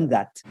isn't clear on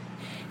that.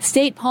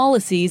 State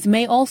policies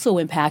may also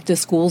impact a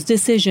school's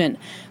decision.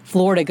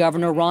 Florida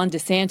Governor Ron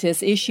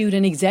DeSantis issued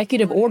an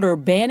executive order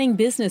banning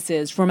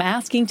businesses from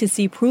asking to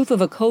see proof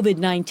of a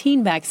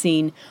COVID-19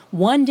 vaccine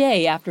 1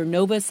 day after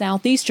Nova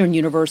Southeastern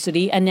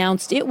University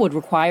announced it would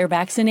require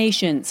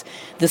vaccinations.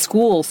 The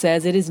school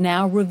says it is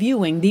now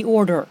reviewing the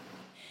order.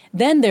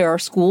 Then there are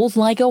schools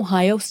like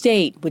Ohio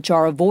State, which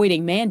are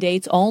avoiding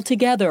mandates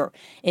altogether,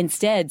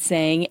 instead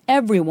saying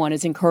everyone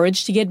is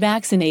encouraged to get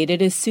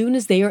vaccinated as soon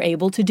as they are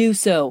able to do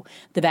so.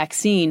 The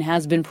vaccine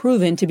has been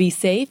proven to be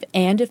safe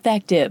and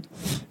effective.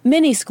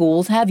 Many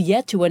schools have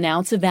yet to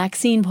announce a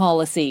vaccine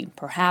policy,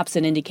 perhaps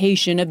an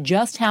indication of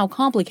just how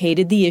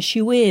complicated the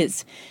issue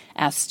is,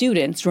 as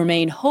students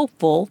remain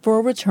hopeful for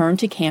a return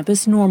to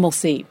campus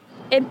normalcy.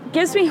 It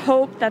gives me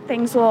hope that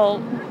things will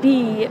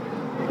be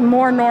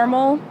more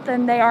normal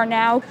than they are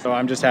now. So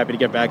I'm just happy to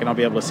get back and I'll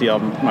be able to see all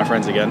my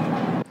friends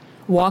again.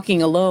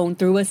 Walking alone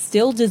through a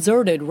still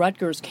deserted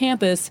Rutgers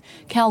campus,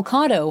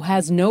 Calcato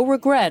has no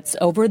regrets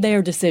over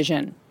their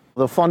decision.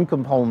 The fun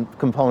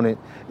component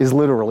is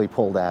literally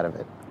pulled out of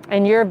it.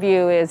 And your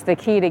view is the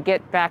key to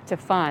get back to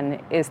fun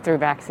is through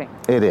vaccine?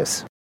 It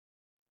is.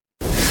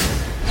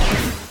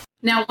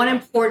 Now, one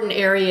important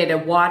area to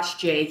watch,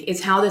 Jake,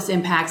 is how this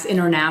impacts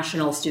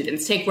international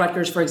students. Take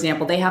Rutgers, for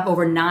example. They have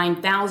over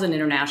 9,000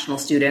 international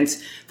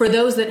students. For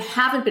those that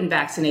haven't been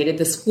vaccinated,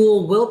 the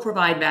school will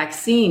provide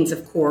vaccines,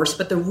 of course,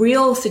 but the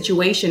real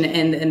situation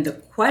and the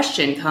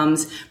question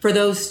comes for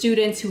those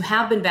students who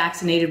have been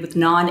vaccinated with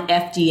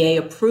non-FDA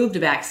approved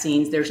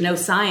vaccines. There's no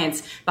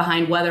science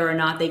behind whether or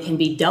not they can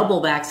be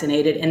double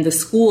vaccinated, and the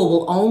school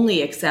will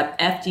only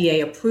accept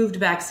FDA approved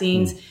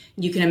vaccines.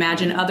 You can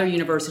imagine other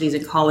universities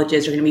and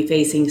colleges are going to be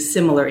facing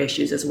similar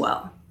issues as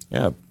well.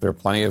 Yeah, there are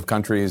plenty of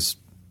countries,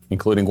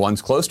 including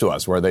ones close to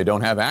us, where they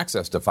don't have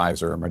access to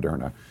Pfizer or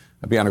Moderna.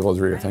 Bianca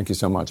Golds-Reader, thank you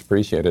so much.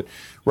 Appreciate it.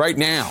 Right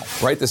now,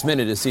 right this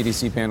minute, a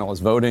CDC panel is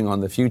voting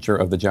on the future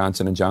of the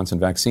Johnson & Johnson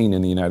vaccine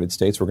in the United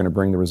States. We're going to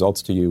bring the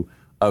results to you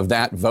of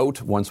that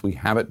vote once we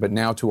have it. But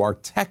now to our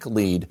tech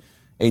lead.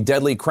 A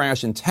deadly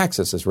crash in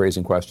Texas is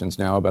raising questions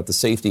now about the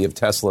safety of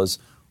Tesla's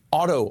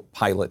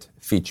autopilot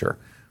feature.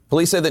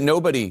 Police say that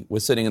nobody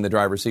was sitting in the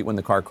driver's seat when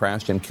the car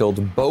crashed and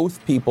killed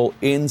both people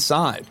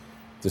inside,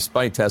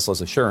 despite Tesla's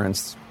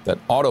assurance that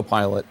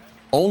autopilot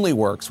only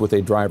works with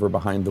a driver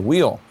behind the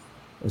wheel.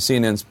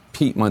 CNN's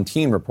Pete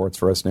Montine reports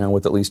for us now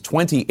with at least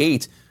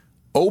 28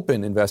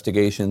 open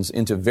investigations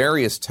into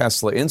various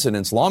Tesla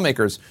incidents.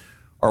 Lawmakers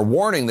are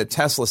warning that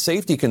Tesla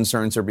safety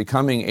concerns are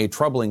becoming a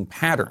troubling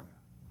pattern.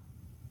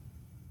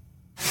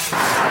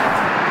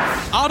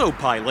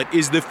 Autopilot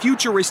is the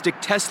futuristic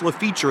Tesla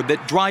feature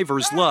that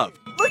drivers love.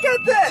 Look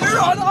at this! You're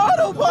on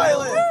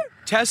autopilot!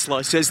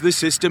 Tesla says the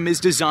system is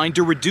designed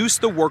to reduce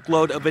the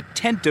workload of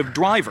attentive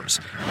drivers.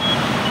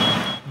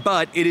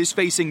 But it is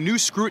facing new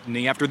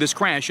scrutiny after this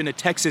crash in a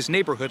Texas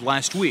neighborhood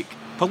last week.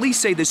 Police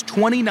say this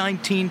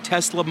 2019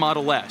 Tesla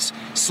Model S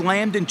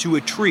slammed into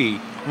a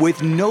tree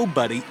with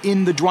nobody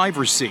in the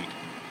driver's seat.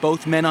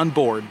 Both men on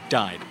board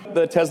died.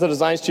 The Tesla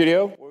design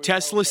studio.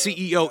 Tesla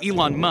CEO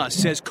Elon Musk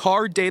says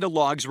car data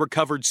logs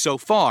recovered so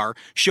far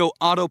show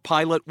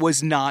autopilot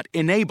was not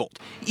enabled.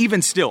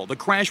 Even still, the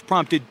crash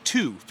prompted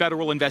 2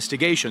 federal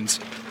investigations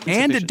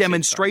and a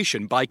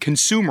demonstration by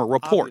Consumer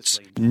Reports.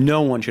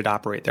 No one should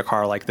operate their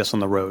car like this on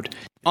the road.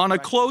 On a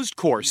closed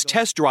course,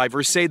 test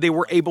drivers say they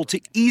were able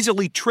to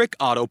easily trick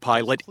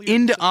autopilot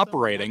into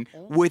operating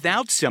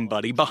without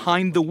somebody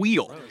behind the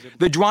wheel.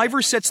 The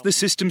driver sets the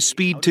system's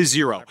speed to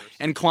 0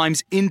 and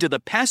climbs into the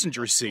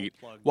passenger seat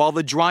while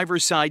the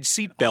driver's side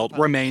seatbelt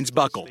remains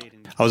buckled.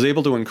 I was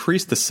able to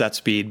increase the set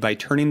speed by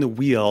turning the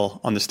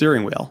wheel on the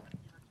steering wheel.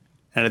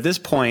 And at this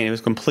point, it was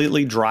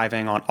completely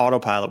driving on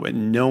autopilot with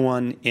no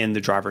one in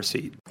the driver's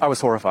seat. I was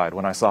horrified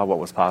when I saw what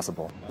was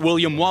possible.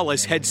 William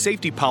Wallace heads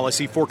safety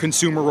policy for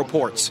Consumer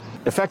Reports.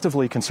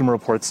 Effectively, Consumer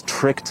Reports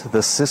tricked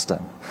the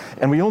system.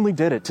 And we only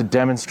did it to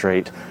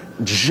demonstrate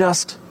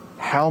just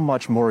how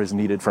much more is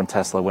needed from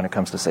Tesla when it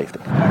comes to safety.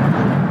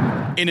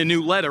 In a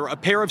new letter, a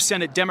pair of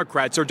Senate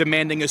Democrats are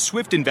demanding a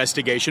swift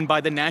investigation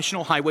by the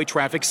National Highway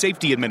Traffic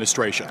Safety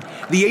Administration.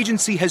 The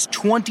agency has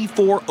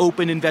 24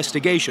 open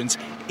investigations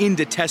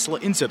into Tesla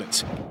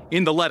incidents.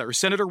 In the letter,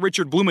 Senator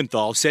Richard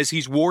Blumenthal says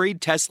he's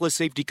worried Tesla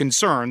safety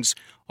concerns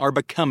are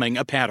becoming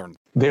a pattern.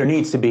 There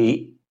needs to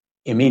be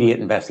immediate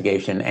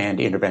investigation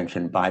and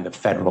intervention by the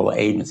federal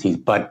agencies,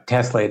 but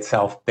Tesla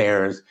itself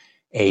bears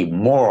a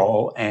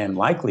moral and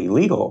likely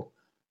legal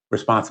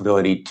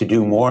responsibility to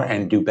do more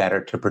and do better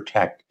to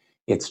protect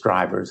its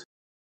drivers.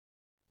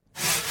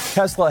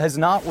 Tesla has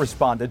not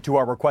responded to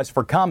our request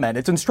for comment.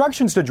 Its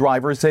instructions to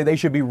drivers say they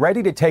should be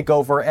ready to take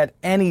over at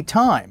any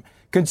time.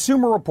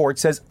 Consumer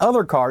Reports says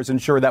other cars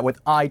ensure that with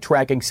eye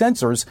tracking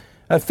sensors,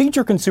 a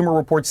feature Consumer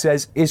Reports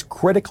says is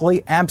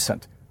critically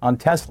absent on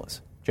Teslas.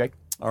 Jake?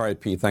 All right,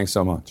 Pete, thanks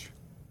so much.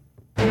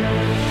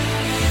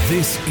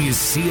 This is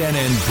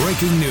CNN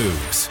Breaking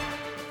News.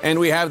 And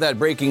we have that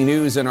breaking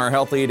news in our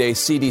Health Lead. A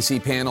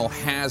CDC panel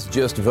has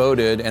just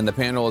voted, and the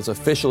panel is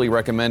officially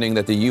recommending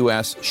that the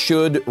U.S.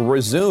 should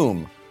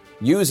resume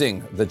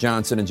using the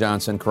Johnson &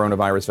 Johnson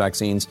coronavirus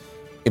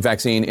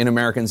vaccine in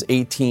Americans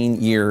 18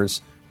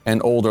 years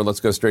and older. Let's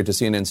go straight to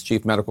CNN's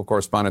chief medical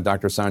correspondent,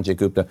 Dr. Sanjay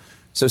Gupta.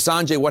 So,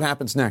 Sanjay, what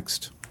happens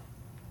next?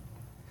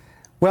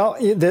 Well,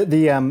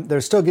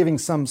 they're still giving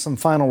some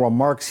final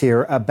remarks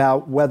here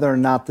about whether or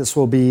not this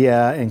will be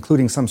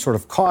including some sort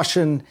of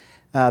caution.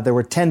 There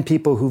were 10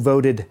 people who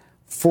voted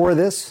for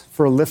this,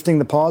 for lifting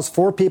the pause,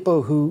 4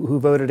 people who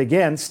voted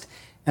against,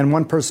 and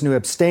 1 person who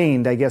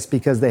abstained, I guess,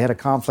 because they had a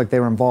conflict. They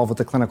were involved with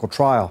the clinical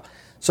trial.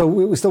 So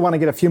we still want to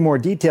get a few more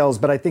details,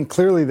 but I think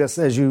clearly this,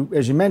 as you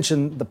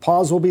mentioned, the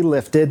pause will be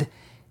lifted.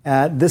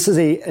 This is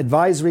a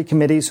advisory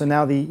committee, so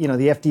now the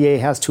FDA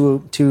has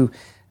to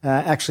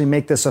actually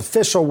make this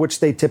official, which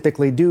they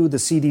typically do. The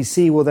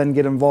CDC will then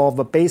get involved,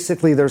 but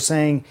basically they're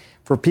saying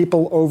for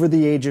people over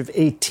the age of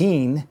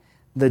 18,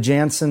 the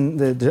Johnson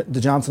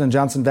 &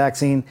 Johnson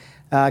vaccine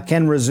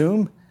can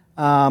resume,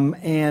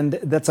 and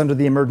that's under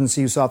the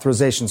emergency use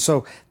authorization.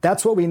 So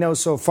that's what we know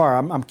so far.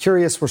 I'm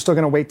curious. We're still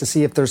going to wait to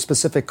see if there's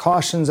specific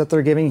cautions that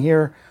they're giving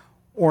here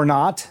or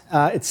not.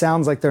 It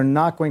sounds like they're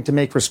not going to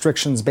make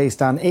restrictions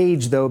based on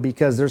age, though,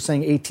 because they're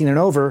saying 18 and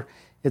over,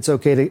 it's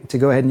okay to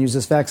go ahead and use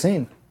this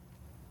vaccine.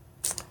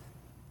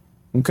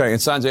 Okay, and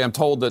Sanjay, I'm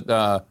told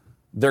that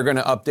they're going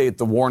to update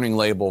the warning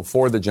label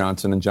for the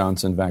Johnson &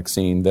 Johnson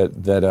vaccine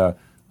that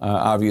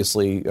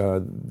obviously,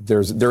 there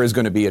is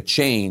going to be a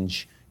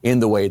change in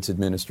the way it's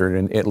administered,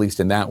 and at least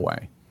in that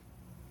way.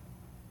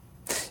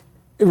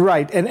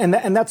 Right, and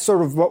that's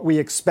sort of what we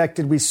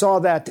expected. We saw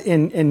that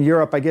in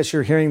Europe. I guess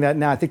you're hearing that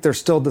now. I think they're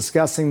still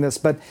discussing this,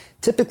 but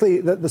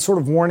typically the sort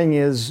of warning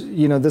is,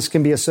 this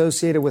can be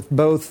associated with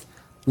both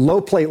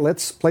low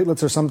platelets.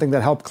 Platelets are something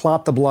that help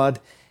clot the blood,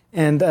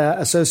 and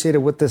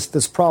associated with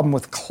this problem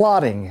with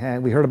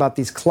clotting. We heard about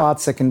these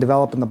clots that can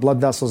develop in the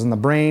blood vessels in the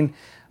brain,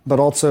 but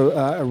also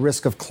a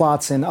risk of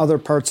clots in other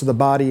parts of the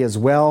body as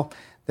well.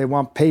 They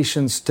want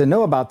patients to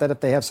know about that if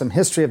they have some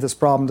history of this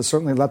problem, to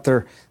certainly let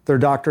their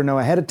doctor know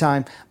ahead of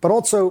time. But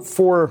also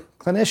for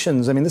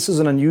clinicians, I mean, this is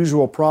an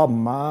unusual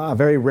problem, a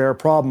very rare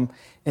problem,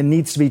 and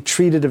needs to be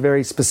treated a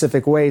very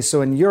specific way.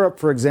 So in Europe,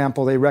 for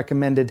example, they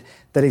recommended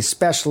that a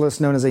specialist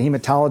known as a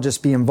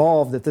hematologist be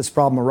involved if this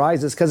problem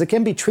arises, because it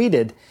can be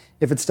treated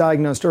if it's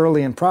diagnosed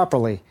early and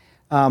properly.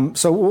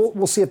 So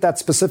we'll see if that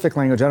specific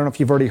language, I don't know if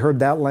you've already heard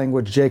that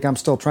language, Jake. I'm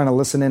still trying to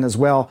listen in as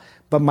well.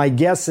 But my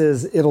guess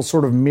is it'll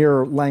sort of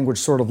mirror language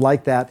sort of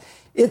like that.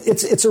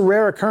 It's a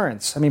rare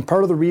occurrence. I mean,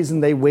 part of the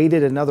reason they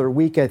waited another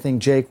week, I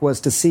think, Jake, was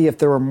to see if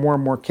there were more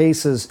and more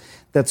cases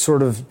that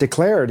sort of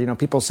declared.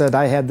 People said,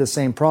 I had the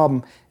same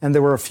problem, and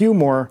there were a few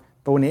more.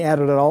 But when you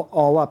added it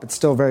all up, it's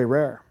still very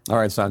rare. All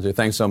right, Sanjay,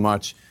 thanks so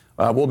much.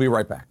 We'll be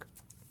right back.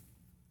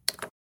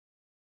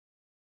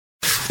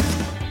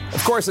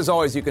 Of course, as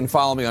always, you can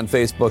follow me on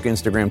Facebook,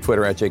 Instagram,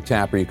 Twitter at Jake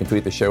Tapper. You can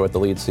tweet the show at The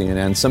Lead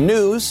CNN. Some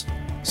news.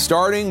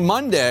 Starting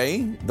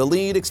Monday, The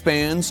Lead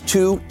expands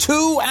to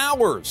 2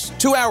 hours.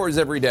 2 hours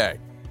every day.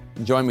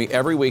 Join me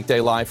every weekday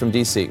live from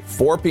D.C.,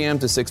 4 p.m.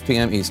 to 6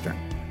 p.m. Eastern.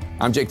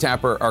 I'm Jake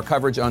Tapper. Our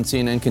coverage on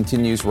CNN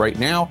continues right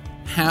now.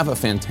 Have a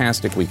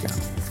fantastic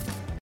weekend.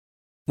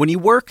 When you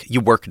work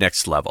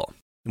next level.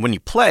 And when you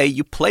play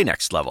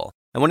next level.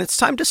 And when it's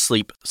time to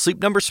sleep, Sleep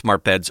Number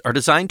smart beds are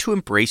designed to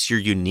embrace your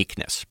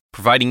uniqueness,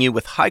 providing you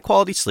with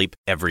high-quality sleep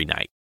every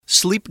night.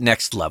 Sleep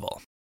next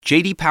level.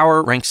 JD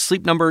Power ranks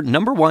Sleep Number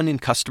number 1 in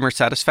customer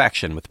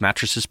satisfaction with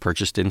mattresses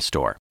purchased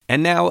in-store.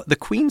 And now, the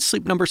Queen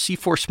Sleep Number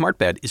C4 Smart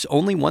Bed is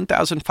only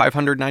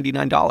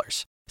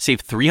 $1,599.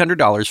 Save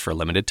 $300 for a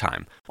limited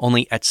time,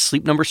 only at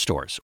Sleep Number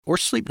stores or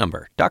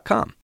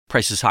sleepnumber.com.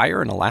 Prices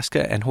higher in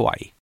Alaska and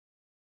Hawaii.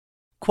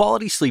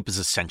 Quality sleep is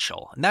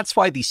essential, and that's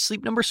why the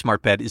Sleep Number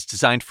Smart Bed is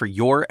designed for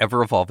your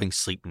ever-evolving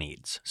sleep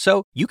needs.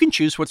 So you can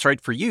choose what's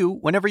right for you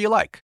whenever you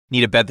like.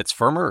 Need a bed that's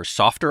firmer or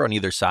softer on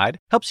either side?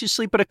 Helps you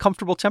sleep at a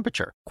comfortable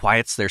temperature.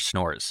 Quiets their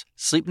snores.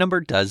 Sleep Number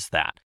does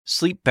that.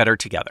 Sleep better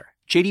together.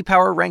 JD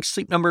Power ranks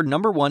Sleep Number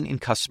number 1 in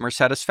customer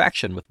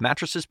satisfaction with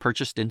mattresses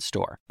purchased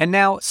in-store. And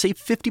now, save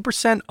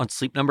 50% on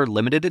Sleep Number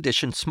limited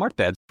edition smart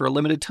beds for a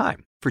limited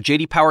time. For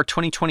JD Power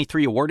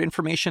 2023 award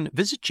information,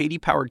 visit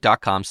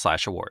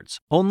jdpower.com/awards.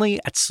 Only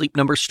at Sleep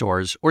Number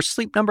stores or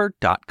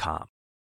sleepnumber.com.